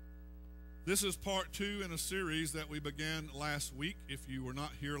 This is part 2 in a series that we began last week. If you were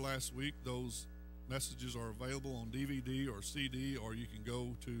not here last week, those messages are available on DVD or CD, or you can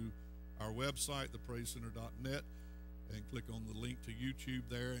go to our website, thepraisecenter.net, and click on the link to YouTube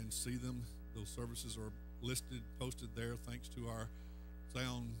there and see them. Those services are listed, posted there, thanks to our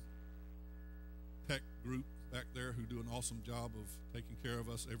sound tech group back there who do an awesome job of taking care of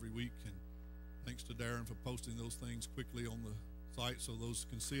us every week. And thanks to Darren for posting those things quickly on the site so those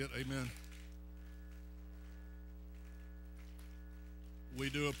can see it. Amen. We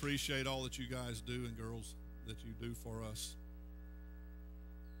do appreciate all that you guys do and girls that you do for us.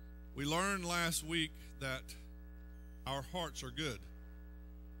 We learned last week that our hearts are good,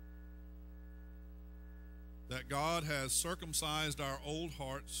 that God has circumcised our old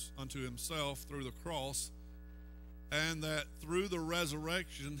hearts unto himself through the cross, and that through the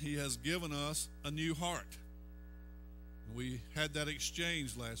resurrection he has given us a new heart. We had that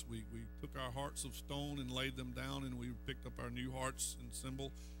exchange last week. We took our hearts of stone and laid them down, and we picked up our new hearts in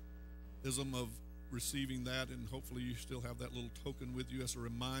symbolism of receiving that, and hopefully you still have that little token with you as a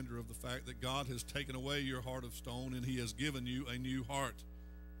reminder of the fact that God has taken away your heart of stone and he has given you a new heart.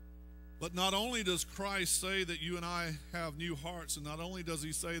 But not only does Christ say that you and I have new hearts, and not only does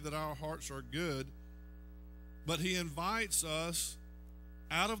he say that our hearts are good, but he invites us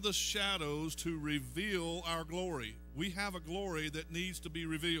out of the shadows to reveal our glory. We have a glory that needs to be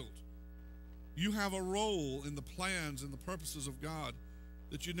revealed. You have a role in the plans and the purposes of God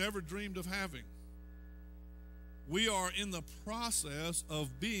that you never dreamed of having. We are in the process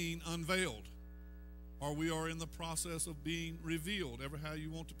of being unveiled, or we are in the process of being revealed, ever how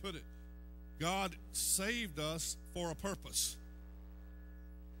you want to put it. God saved us for a purpose.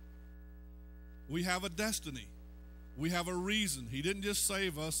 We have a destiny. We have a reason. He didn't just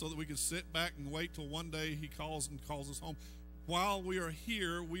save us so that we could sit back and wait till one day he calls us home. While we are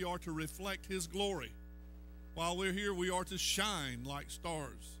here, we are to reflect his glory. While we're here, we are to shine like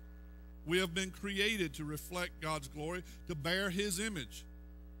stars. We have been created to reflect God's glory, to bear his image.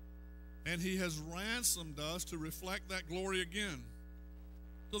 And he has ransomed us to reflect that glory again.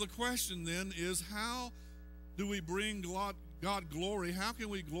 So the question then is, how do we bring God glory? How can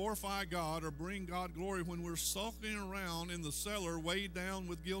we glorify God or bring God glory when we're sulking around in the cellar weighed down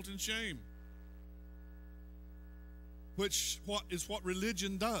with guilt and shame? Which is what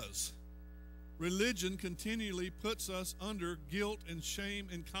religion does. Religion continually puts us under guilt and shame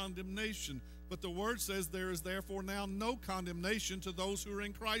and condemnation. But the word says there is therefore now no condemnation to those who are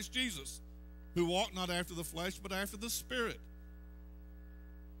in Christ Jesus, who walk not after the flesh but after the Spirit.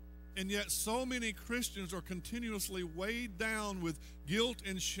 And yet so many Christians are continuously weighed down with guilt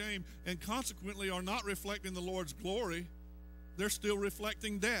and shame, and consequently are not reflecting the Lord's glory. they're still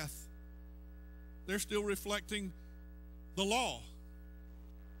reflecting death. They're still reflecting the law.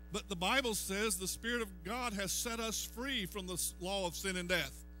 But the Bible says the Spirit of God has set us free from the law of sin and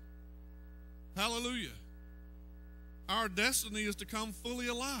death. Hallelujah. Our destiny is to come fully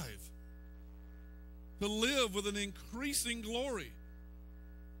alive, to live with an increasing glory.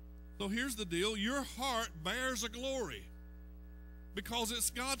 So here's the deal. Your heart bears a glory because it's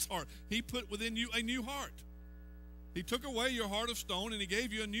God's heart. He put within you a new heart. He took away your heart of stone and he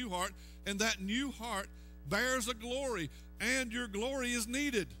gave you a new heart, and that new heart bears a glory, and your glory is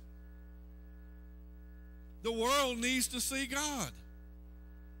needed. The world needs to see God.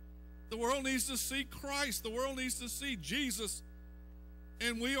 The world needs to see Christ. The world needs to see Jesus.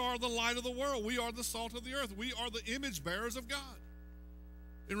 And we are the light of the world. We are the salt of the earth. We are the image bearers of God.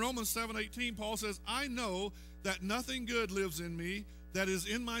 In Romans 7:18, Paul says, I know that nothing good lives in me that is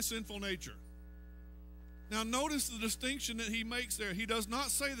in my sinful nature. Now notice the distinction that he makes there. He does not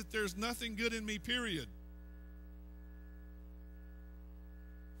say that there's nothing good in me, period.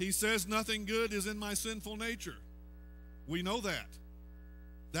 He says nothing good is in my sinful nature. We know that.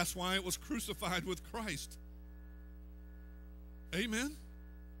 That's why it was crucified with Christ. Amen?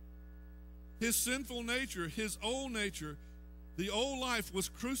 His sinful nature, his old nature, the old life was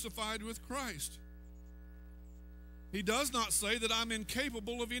crucified with Christ. He does not say that I'm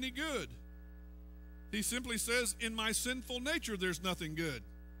incapable of any good. He simply says, in my sinful nature, there's nothing good.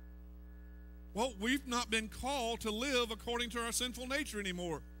 Well, we've not been called to live according to our sinful nature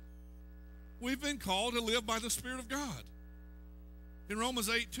anymore. We've been called to live by the Spirit of God. In Romans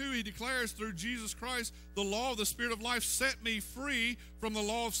 8:2, he declares, through Jesus Christ, the law of the Spirit of life set me free from the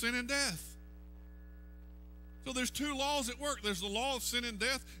law of sin and death. So there's two laws at work. There's the law of sin and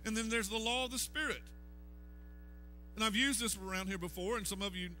death, and then there's the law of the Spirit. And I've used this around here before, and some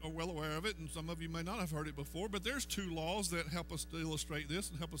of you are well aware of it, and some of you may not have heard it before, but there's two laws that help us to illustrate this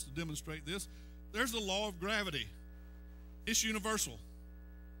and help us to demonstrate this. There's the law of gravity. It's universal.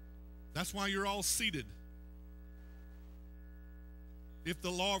 That's why you're all seated. If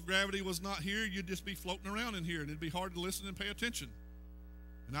the law of gravity was not here, you'd just be floating around in here, and it'd be hard to listen and pay attention.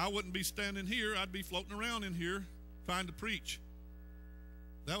 And I wouldn't be standing here. I'd be floating around in here trying to preach.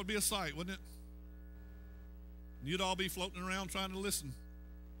 That would be a sight, wouldn't it? And you'd all be floating around trying to listen.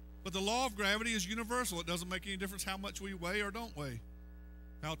 But the law of gravity is universal. It doesn't make any difference how much we weigh or don't weigh,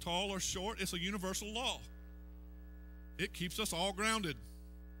 how tall or short. It's a universal law. It keeps us all grounded.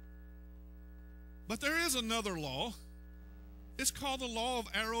 But there is another law. It's called the law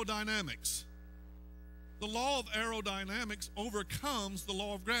of aerodynamics. The law of aerodynamics overcomes the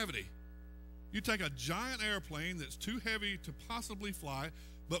law of gravity. You take a giant airplane that's too heavy to possibly fly,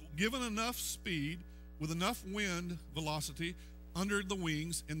 but given enough speed with enough wind velocity under the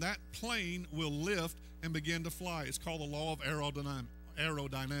wings, and that plane will lift and begin to fly. It's called the law of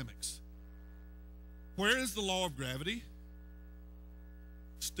aerodynamics. Where is the law of gravity?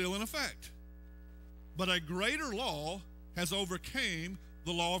 Still in effect. But a greater law has overcame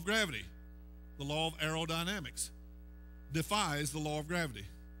the law of gravity. The law of aerodynamics defies the law of gravity.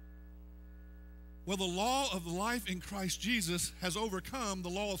 Well, the law of life in Christ Jesus has overcome the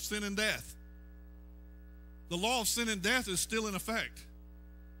law of sin and death. The law of sin and death is still in effect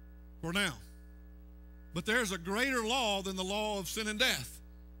for now. But there's a greater law than the law of sin and death.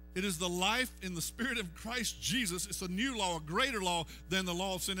 It is the life in the Spirit of Christ Jesus. It's a new law, a greater law than the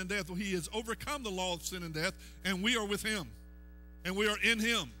law of sin and death. He has overcome the law of sin and death, and we are with him, and we are in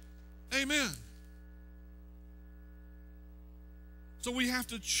him. Amen. So we have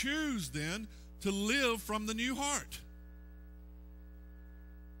to choose then to live from the new heart.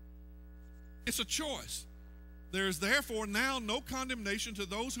 It's a choice. There is therefore now no condemnation to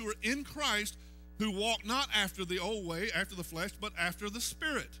those who are in Christ, who walk not after the old way, after the flesh, but after the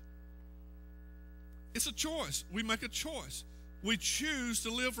Spirit. It's a choice. We make a choice. We choose to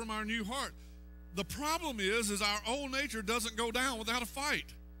live from our new heart. The problem is our old nature doesn't go down without a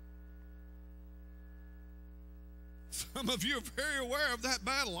fight. Some of you are very aware of that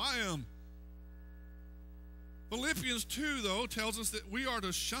battle. I am. Philippians 2, though, tells us that we are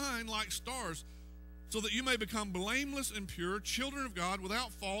to shine like stars, so that you may become blameless and pure, children of God,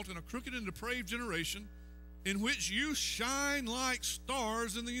 without fault in a crooked and depraved generation, in which you shine like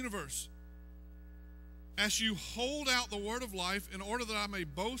stars in the universe, as you hold out the word of life, in order that I may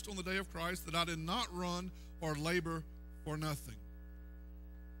boast on the day of Christ that I did not run or labor for nothing.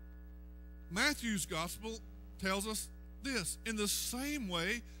 Matthew's gospel tells us this: in the same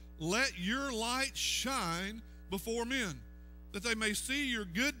way, let your light shine before men, that they may see your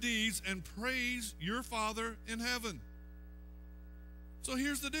good deeds and praise your Father in heaven. So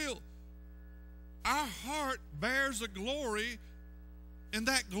here's the deal. Our heart bears a glory, and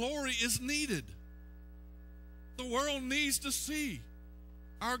that glory is needed. The world needs to see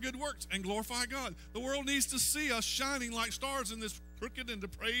our good works and glorify God. The world needs to see us shining like stars in this crooked and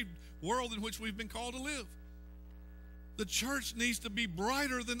depraved world in which we've been called to live. The church needs to be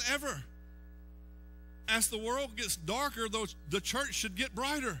brighter than ever. As the world gets darker, the church should get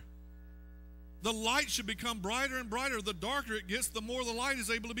brighter. The light should become brighter and brighter. The darker it gets, the more the light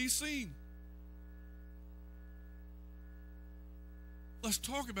is able to be seen. Let's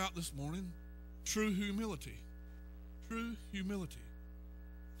talk about this morning true humility. True humility.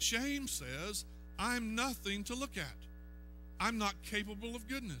 Shame says, I'm nothing to look at. I'm not capable of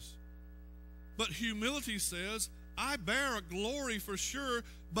goodness. But humility says, I bear a glory for sure,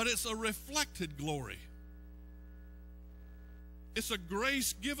 but it's a reflected glory. It's a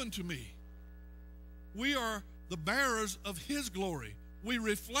grace given to me. We are the bearers of His glory. We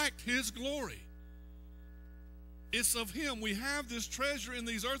reflect His glory. It's of Him. We have this treasure in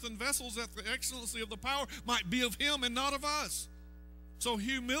these earthen vessels that the excellency of the power might be of Him and not of us. So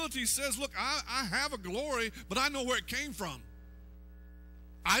humility says, look, I have a glory, but I know where it came from.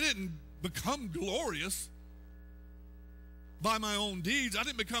 I didn't become glorious by my own deeds. I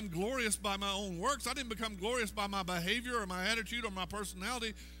didn't become glorious by my own works. I didn't become glorious by my behavior or my attitude or my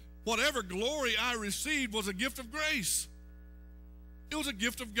personality. Whatever glory I received was a gift of grace. It was a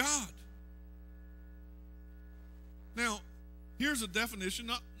gift of God. Now, here's a definition,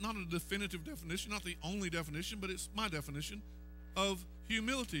 not a definitive definition, not the only definition, but it's my definition of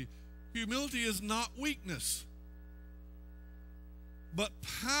humility. Humility is not weakness, but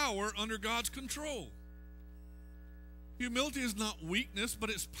power under God's control. Humility is not weakness, but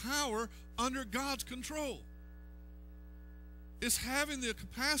it's power under God's control. It's having the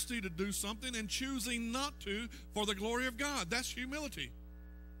capacity to do something and choosing not to for the glory of God. That's humility.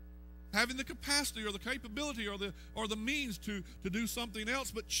 Having the capacity or the capability or the means to do something else,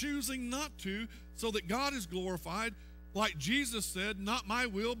 but choosing not to so that God is glorified. Like Jesus said, not my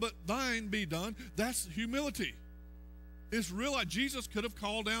will, but thine be done. That's humility. It's real. Like Jesus could have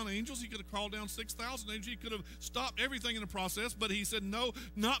called down angels. He could have called down 6,000 angels. He could have stopped everything in the process, but he said, no,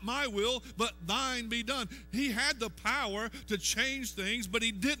 not my will, but thine be done. He had the power to change things, but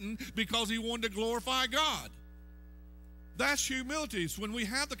he didn't because he wanted to glorify God. That's humility. It's when we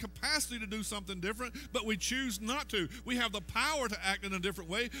have the capacity to do something different, but we choose not to. We have the power to act in a different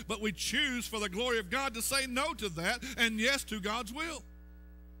way, but we choose for the glory of God to say no to that and yes to God's will.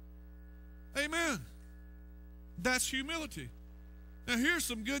 Amen. That's humility. Now here's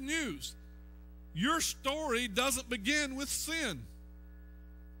some good news. Your story doesn't begin with sin.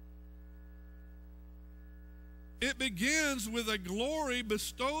 It begins with a glory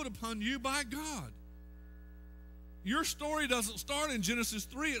bestowed upon you by God. Your story doesn't start in Genesis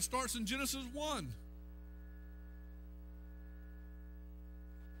 3, it starts in Genesis 1.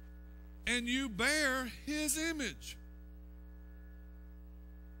 And you bear His image.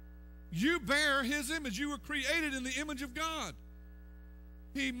 You bear His image. You were created in the image of God.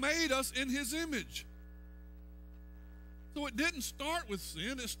 He made us in His image. So it didn't start with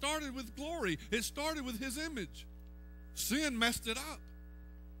sin, it started with glory. It started with His image. Sin messed it up.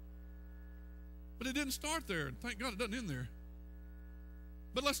 But it didn't start there, and thank God it doesn't end there.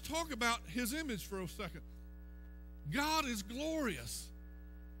 But let's talk about His image for a second. God is glorious.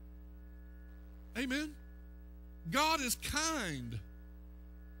 Amen? God is kind.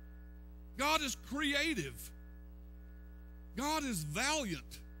 God is creative. God is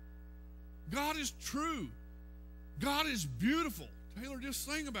valiant. God is true. God is beautiful. Taylor just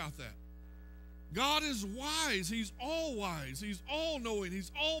sang about that. God is wise. He's all wise. He's all knowing. He's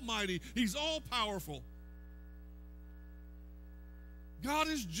almighty. He's all powerful. God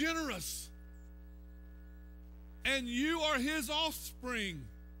is generous. And you are His offspring.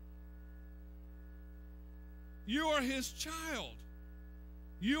 You are His child.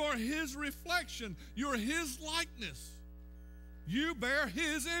 You are His reflection. You are His likeness. You bear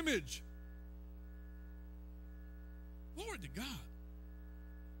His image. Glory to God.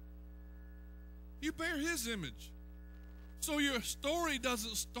 You bear His image. So your story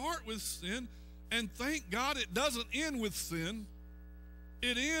doesn't start with sin, and thank God it doesn't end with sin.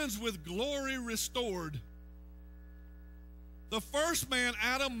 It ends with glory restored. The first man,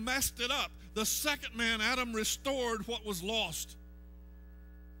 Adam, messed it up. The second man, Adam, restored what was lost.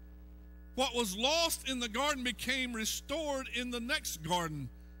 What was lost in the garden became restored in the next garden.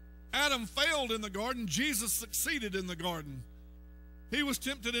 Adam failed in the garden. Jesus succeeded in the garden. He was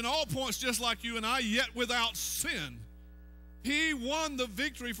tempted in all points just like you and I, yet without sin. He won the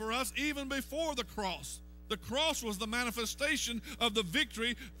victory for us even before the cross. The cross was the manifestation of the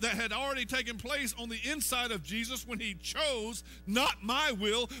victory that had already taken place on the inside of Jesus when he chose, not my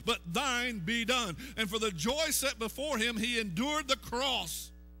will, but thine be done. And for the joy set before him, he endured the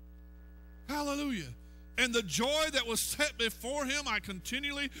cross. Hallelujah. And the joy that was set before him, I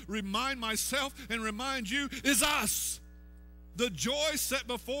continually remind myself and remind you, is us. The joy set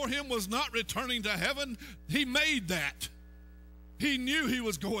before him was not returning to heaven. He made that. He knew he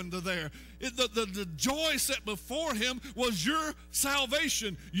was going to there. The joy set before him was your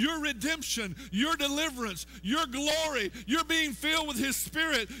salvation, your redemption, your deliverance, your glory, your being filled with his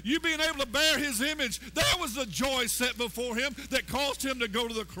Spirit, you being able to bear his image. That was the joy set before him that caused him to go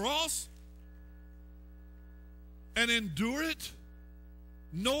to the cross and endure it,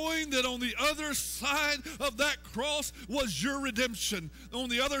 knowing that on the other side of that cross was your redemption. On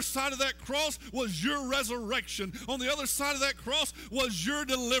the other side of that cross was your resurrection. On the other side of that cross was your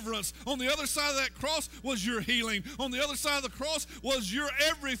deliverance. On the other side of that cross was your healing. On the other side of the cross was your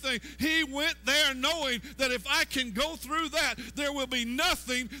everything. He went there knowing that if I can go through that, there will be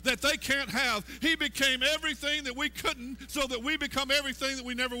nothing that they can't have. He became everything that we couldn't so that we become everything that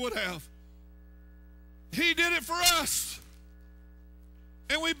we never would have. He did it for us.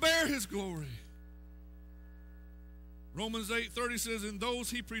 And we bear his glory. Romans 8:30 says, "In those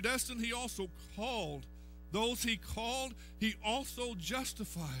he predestined, he also called. Those he called, he also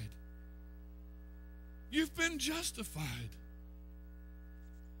justified." You've been justified.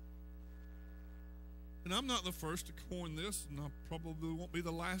 And I'm not the first to coin this, and I probably won't be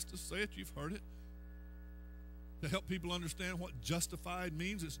the last to say it. You've heard it. To help people understand what justified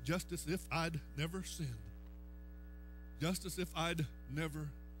means, it's just as if I'd never sinned. Just as if I'd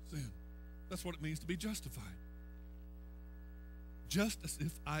never sinned. That's what it means to be justified. Just as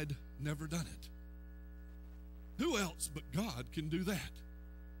if I'd never done it. Who else but God can do that?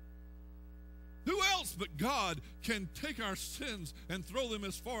 Who else but God can take our sins and throw them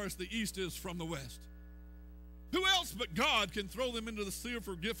as far as the east is from the west? Who else but God can throw them into the sea of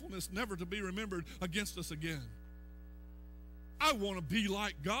forgetfulness, never to be remembered against us again? I want to be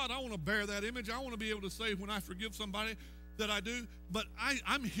like God. I want to bear that image. I want to be able to say when I forgive somebody that I do, but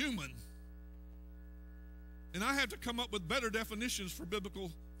I'm human. And I have to come up with better definitions for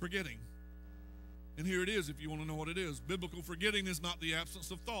biblical forgetting. And here it is if you want to know what it is. Biblical forgetting is not the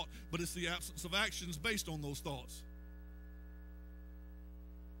absence of thought, but it's the absence of actions based on those thoughts.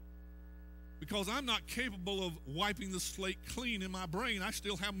 Because I'm not capable of wiping the slate clean in my brain. I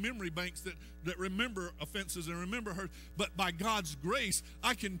still have memory banks that remember offenses and remember hurt. But by God's grace,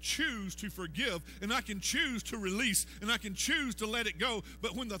 I can choose to forgive, and I can choose to release, and I can choose to let it go.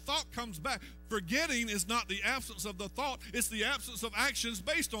 But when the thought comes back, forgetting is not the absence of the thought, it's the absence of actions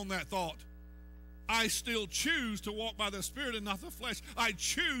based on that thought. I still choose to walk by the Spirit and not the flesh. I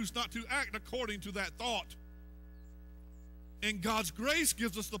choose not to act according to that thought. And God's grace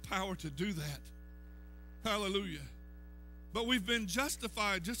gives us the power to do that. Hallelujah. But we've been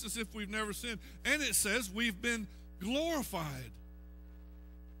justified just as if we've never sinned. And it says we've been glorified.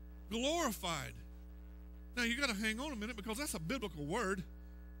 Glorified. Now you got to hang on a minute because that's a biblical word.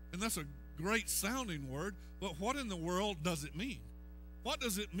 And that's a great sounding word. But what in the world does it mean? What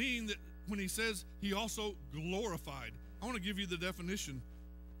does it mean that when he says he also glorified? I want to give you the definition.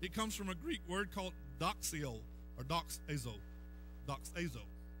 It comes from a Greek word called doxio or doxazo. Doxazo.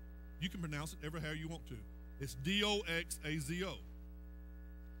 You can pronounce it ever how you want to. It's D-O-X-A-Z-O.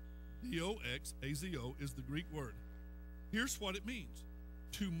 D-O-X-A-Z-O is the Greek word. Here's what it means.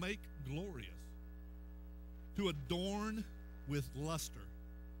 To make glorious. To adorn with luster.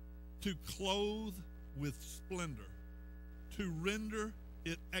 To clothe with splendor. To render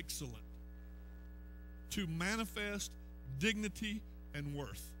it excellent. To manifest dignity and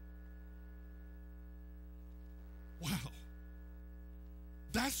worth. Wow.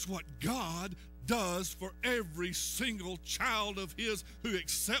 That's what God does for every single child of his who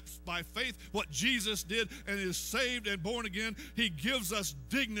accepts by faith what Jesus did and is saved and born again. He gives us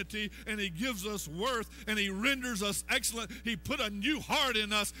dignity and he gives us worth and he renders us excellent. He put a new heart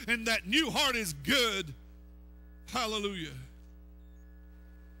in us and that new heart is good. Hallelujah.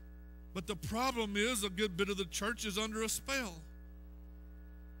 But the problem is a good bit of the church is under a spell.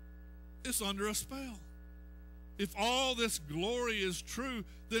 It's under a spell. If all this glory is true,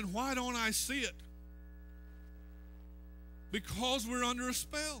 then why don't I see it? Because we're under a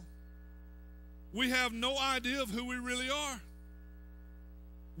spell. We have no idea of who we really are.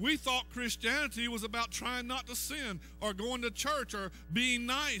 We thought Christianity was about trying not to sin or going to church or being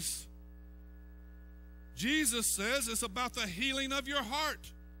nice. Jesus says it's about the healing of your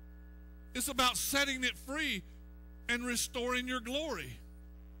heart. It's about setting it free and restoring your glory.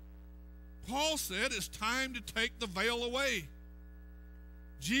 Paul said it's time to take the veil away.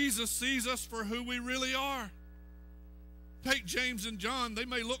 Jesus sees us for who we really are. Take James and John. They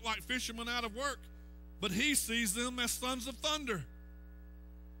may look like fishermen out of work, but he sees them as sons of thunder.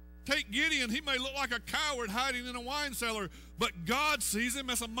 Take Gideon. He may look like a coward hiding in a wine cellar, but God sees him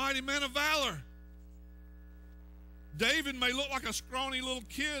as a mighty man of valor. David may look like a scrawny little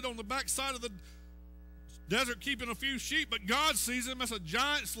kid on the backside of the desert keeping a few sheep, but God sees him as a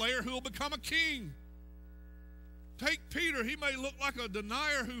giant slayer who will become a king. Take Peter. He may look like a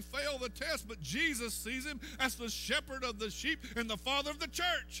denier who failed the test, but Jesus sees him as the shepherd of the sheep and the father of the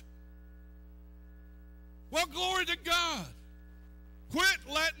church. Well, glory to God. Quit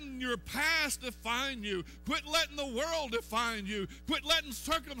letting your past define you. Quit letting the world define you. Quit letting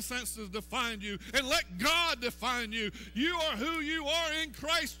circumstances define you. And let God define you. You are who you are in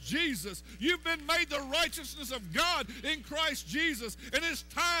Christ Jesus. You've been made the righteousness of God in Christ Jesus. And it's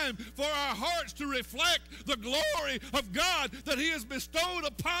time for our hearts to reflect the glory of God that He has bestowed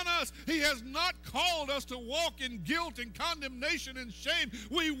upon us. He has not called us to walk in guilt and condemnation and shame.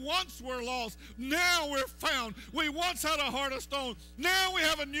 We once were lost. Now we're found. We once had a heart of stone. Now we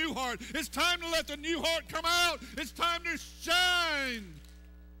have a new heart. It's time to let the new heart come out. It's time to shine.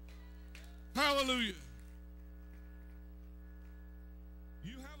 Hallelujah.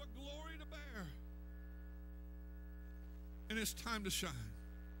 You have a glory to bear. And it's time to shine.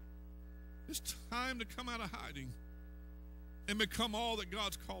 It's time to come out of hiding and become all that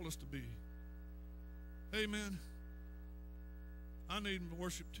God's called us to be. Amen. I need the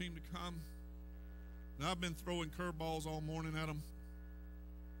worship team to come. And I've been throwing curveballs all morning at them.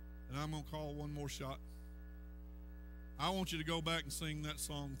 And I'm going to call one more shot. I want you to go back and sing that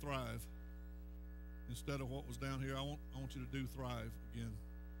song, Thrive. Instead of what was down here, I want you to do Thrive again.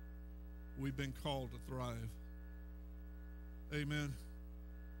 We've been called to thrive. Amen.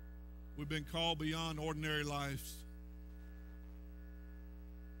 We've been called beyond ordinary lives.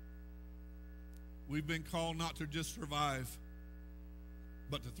 We've been called not to just survive,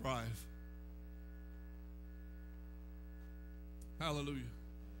 but to thrive. Hallelujah.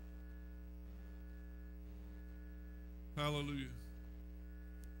 Hallelujah.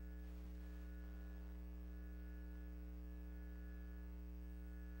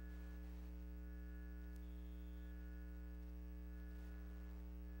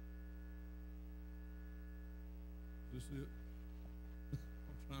 Is this it?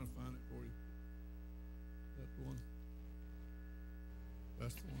 I'm trying to find it for you. Is that the one?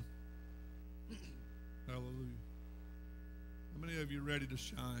 That's the one. Hallelujah. How many of you are ready to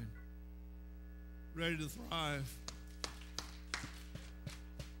shine? Ready to thrive?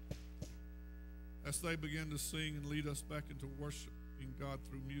 As they begin to sing and lead us back into worshiping God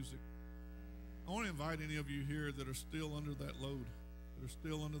through music, I want to invite any of you here that are still under that load, that are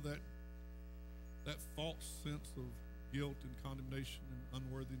still under that false sense of guilt and condemnation and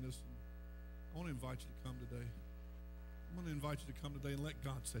unworthiness. And I want to invite you to come today. I'm going to invite you to come today and let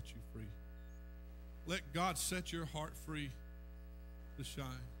God set you free. Let God set your heart free to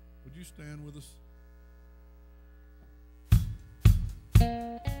shine. Would you stand with us?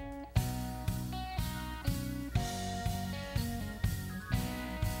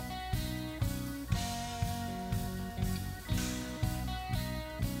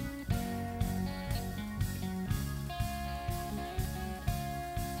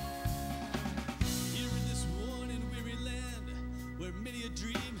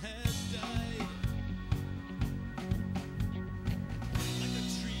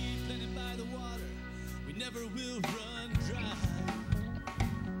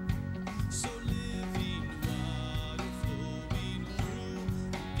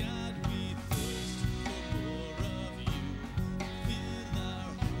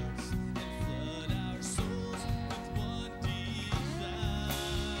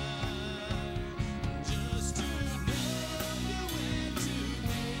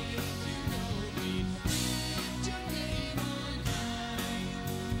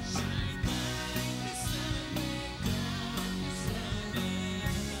 Shine like the sun.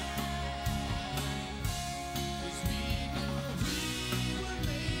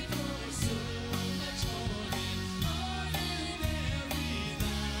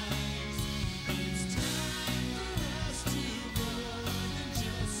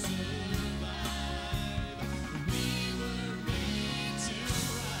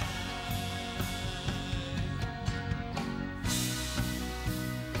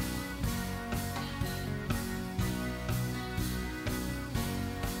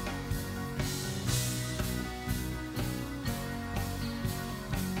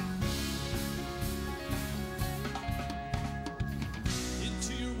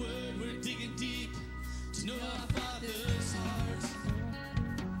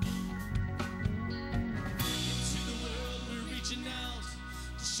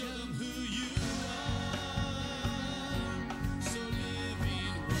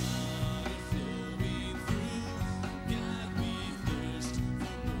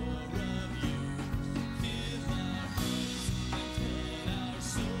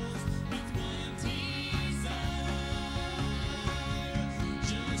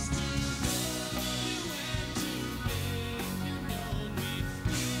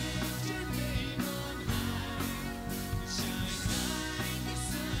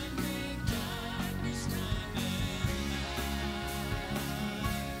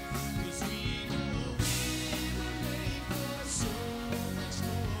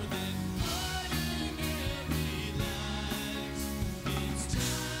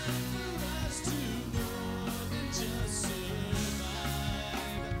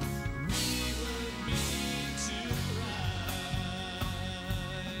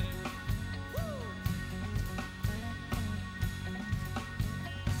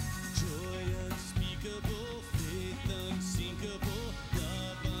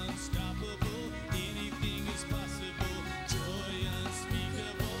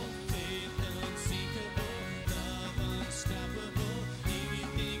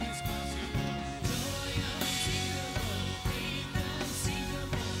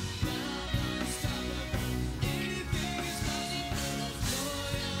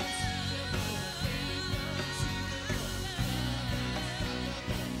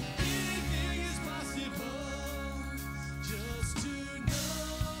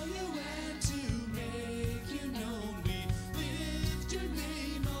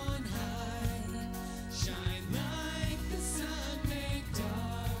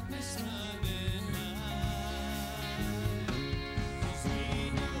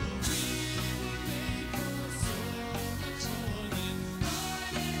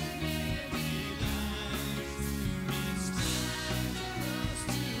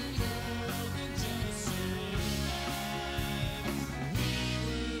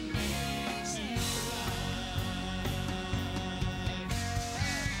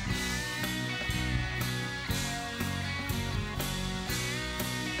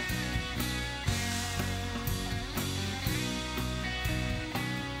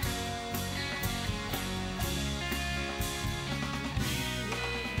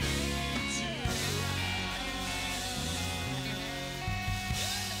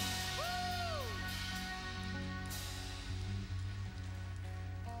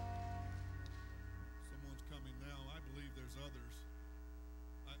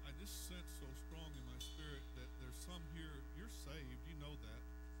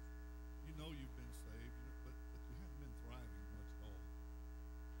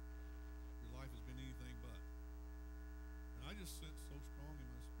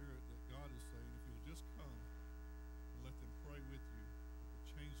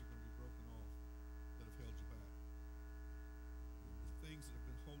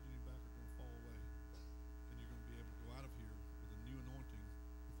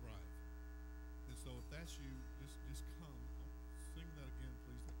 just come. Sing that again,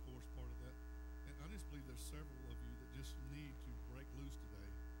 please, that chorus part of that. And I just believe there's several of you that just need to break loose today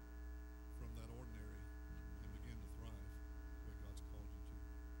from that ordinary and begin to thrive where God's called you to.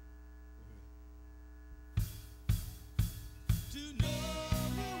 Go ahead. To know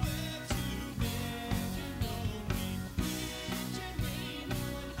where to make you know me, lift your name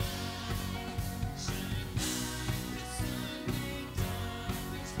on high, shine like the sun, make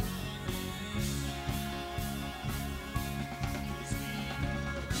darkness running out. 'Cause we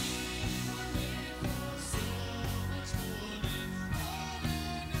know we were made for so much more than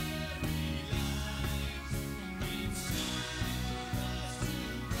ordinary lives. It's time for us to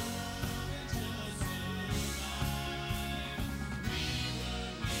go and just survive. We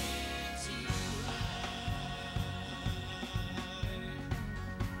were made to ride.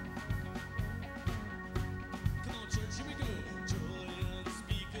 Come on, church, here we go. Joy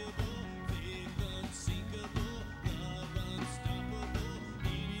unspeakable, faith unsinkable, love unstoppable.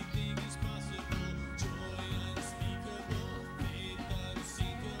 Anything is possible. Joy unspeakable, faith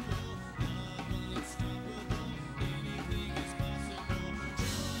unsinkable, love unstoppable. Anything is possible.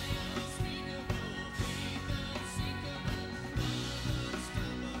 Joy unspeakable, faith unsinkable, love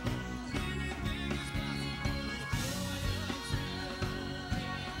unstoppable. Anything is possible. Joy unspeakable,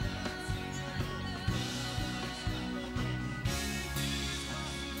 faith unsinkable, love unstoppable.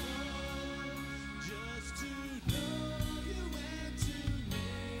 Just to know you and to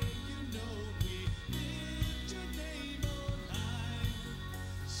make you know me. Lift your name on high.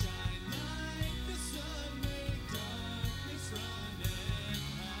 Shine like the sun, make darkness run and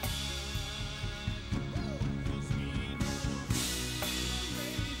hide. 'Cause we know we were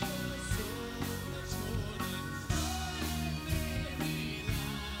made for so much more than ordinary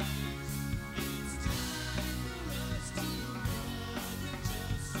lives. It's time for us to more than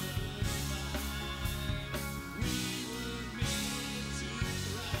just survive. We were made to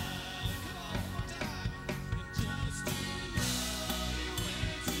thrive. Come on, one more time. And just to know you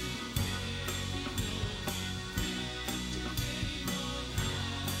and to make you know me. Lift your name on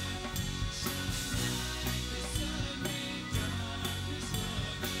high. Shine like the sun, make darkness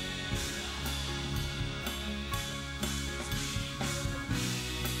run and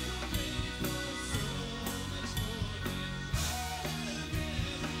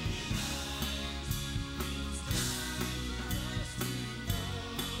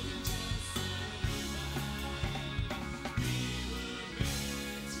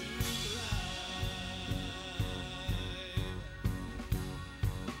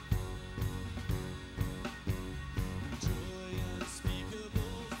joy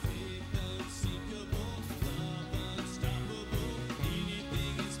unspeakable, faith unsinkable, love unstoppable.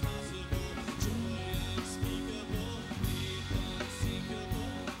 Anything is possible. Joy unspeakable, faith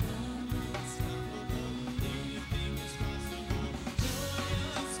unsinkable, love unstoppable. Anything is possible. Joy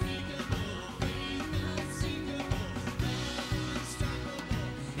unspeakable, faith unsinkable, love unstoppable.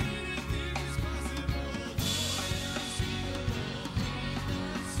 Anything is possible. Joy unspeakable, faith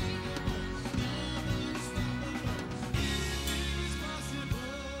unsinkable, love unstoppable. Anything is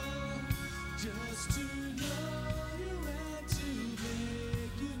possible. Just to know you and to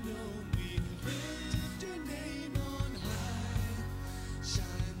make you know me. Lift your name on high.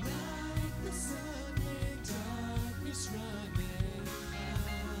 Shine like the sun, make darkness run and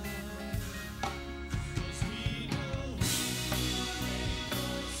hide. 'Cause we know we were made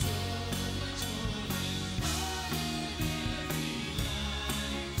for so much more than ordinary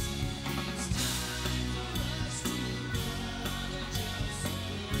lives. It's time for us to more than just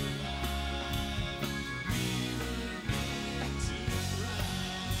survive. We were made to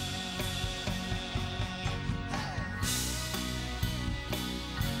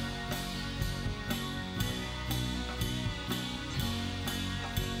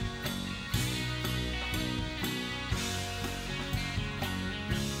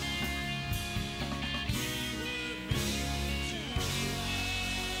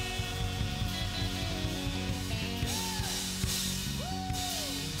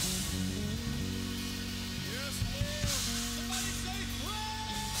Yes, Lord. Somebody say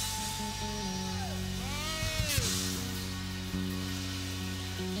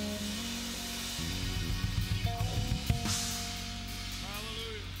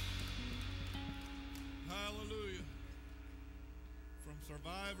Hallelujah. Hallelujah. From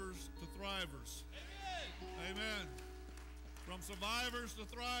survivors to thrivers. Amen. From survivors to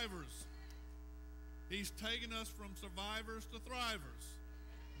thrivers. He's taken us from survivors to thrivers.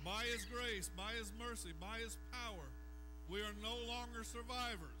 By His grace, by His mercy, by His power, we are no longer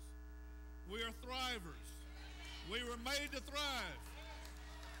survivors. We are thrivers. We were made to thrive.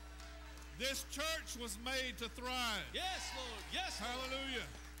 This church was made to thrive. Yes, Lord. Yes, Lord. Hallelujah.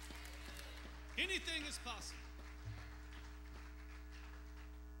 Anything is possible.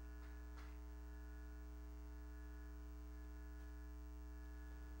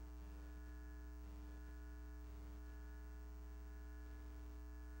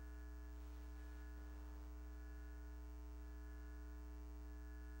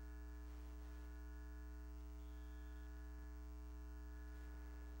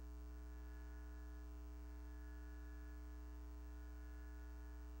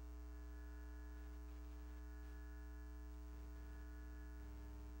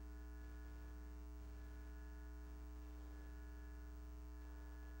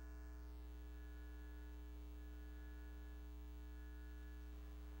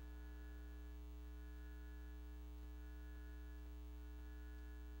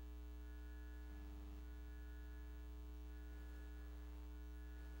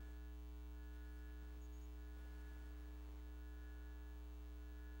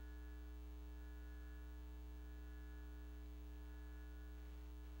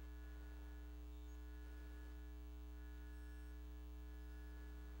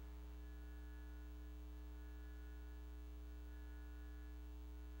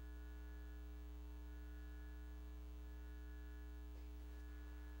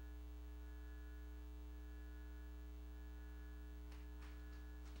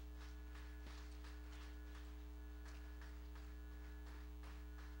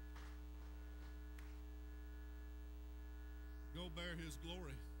 Go bear his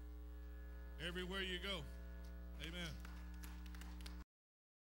glory everywhere you go. Amen.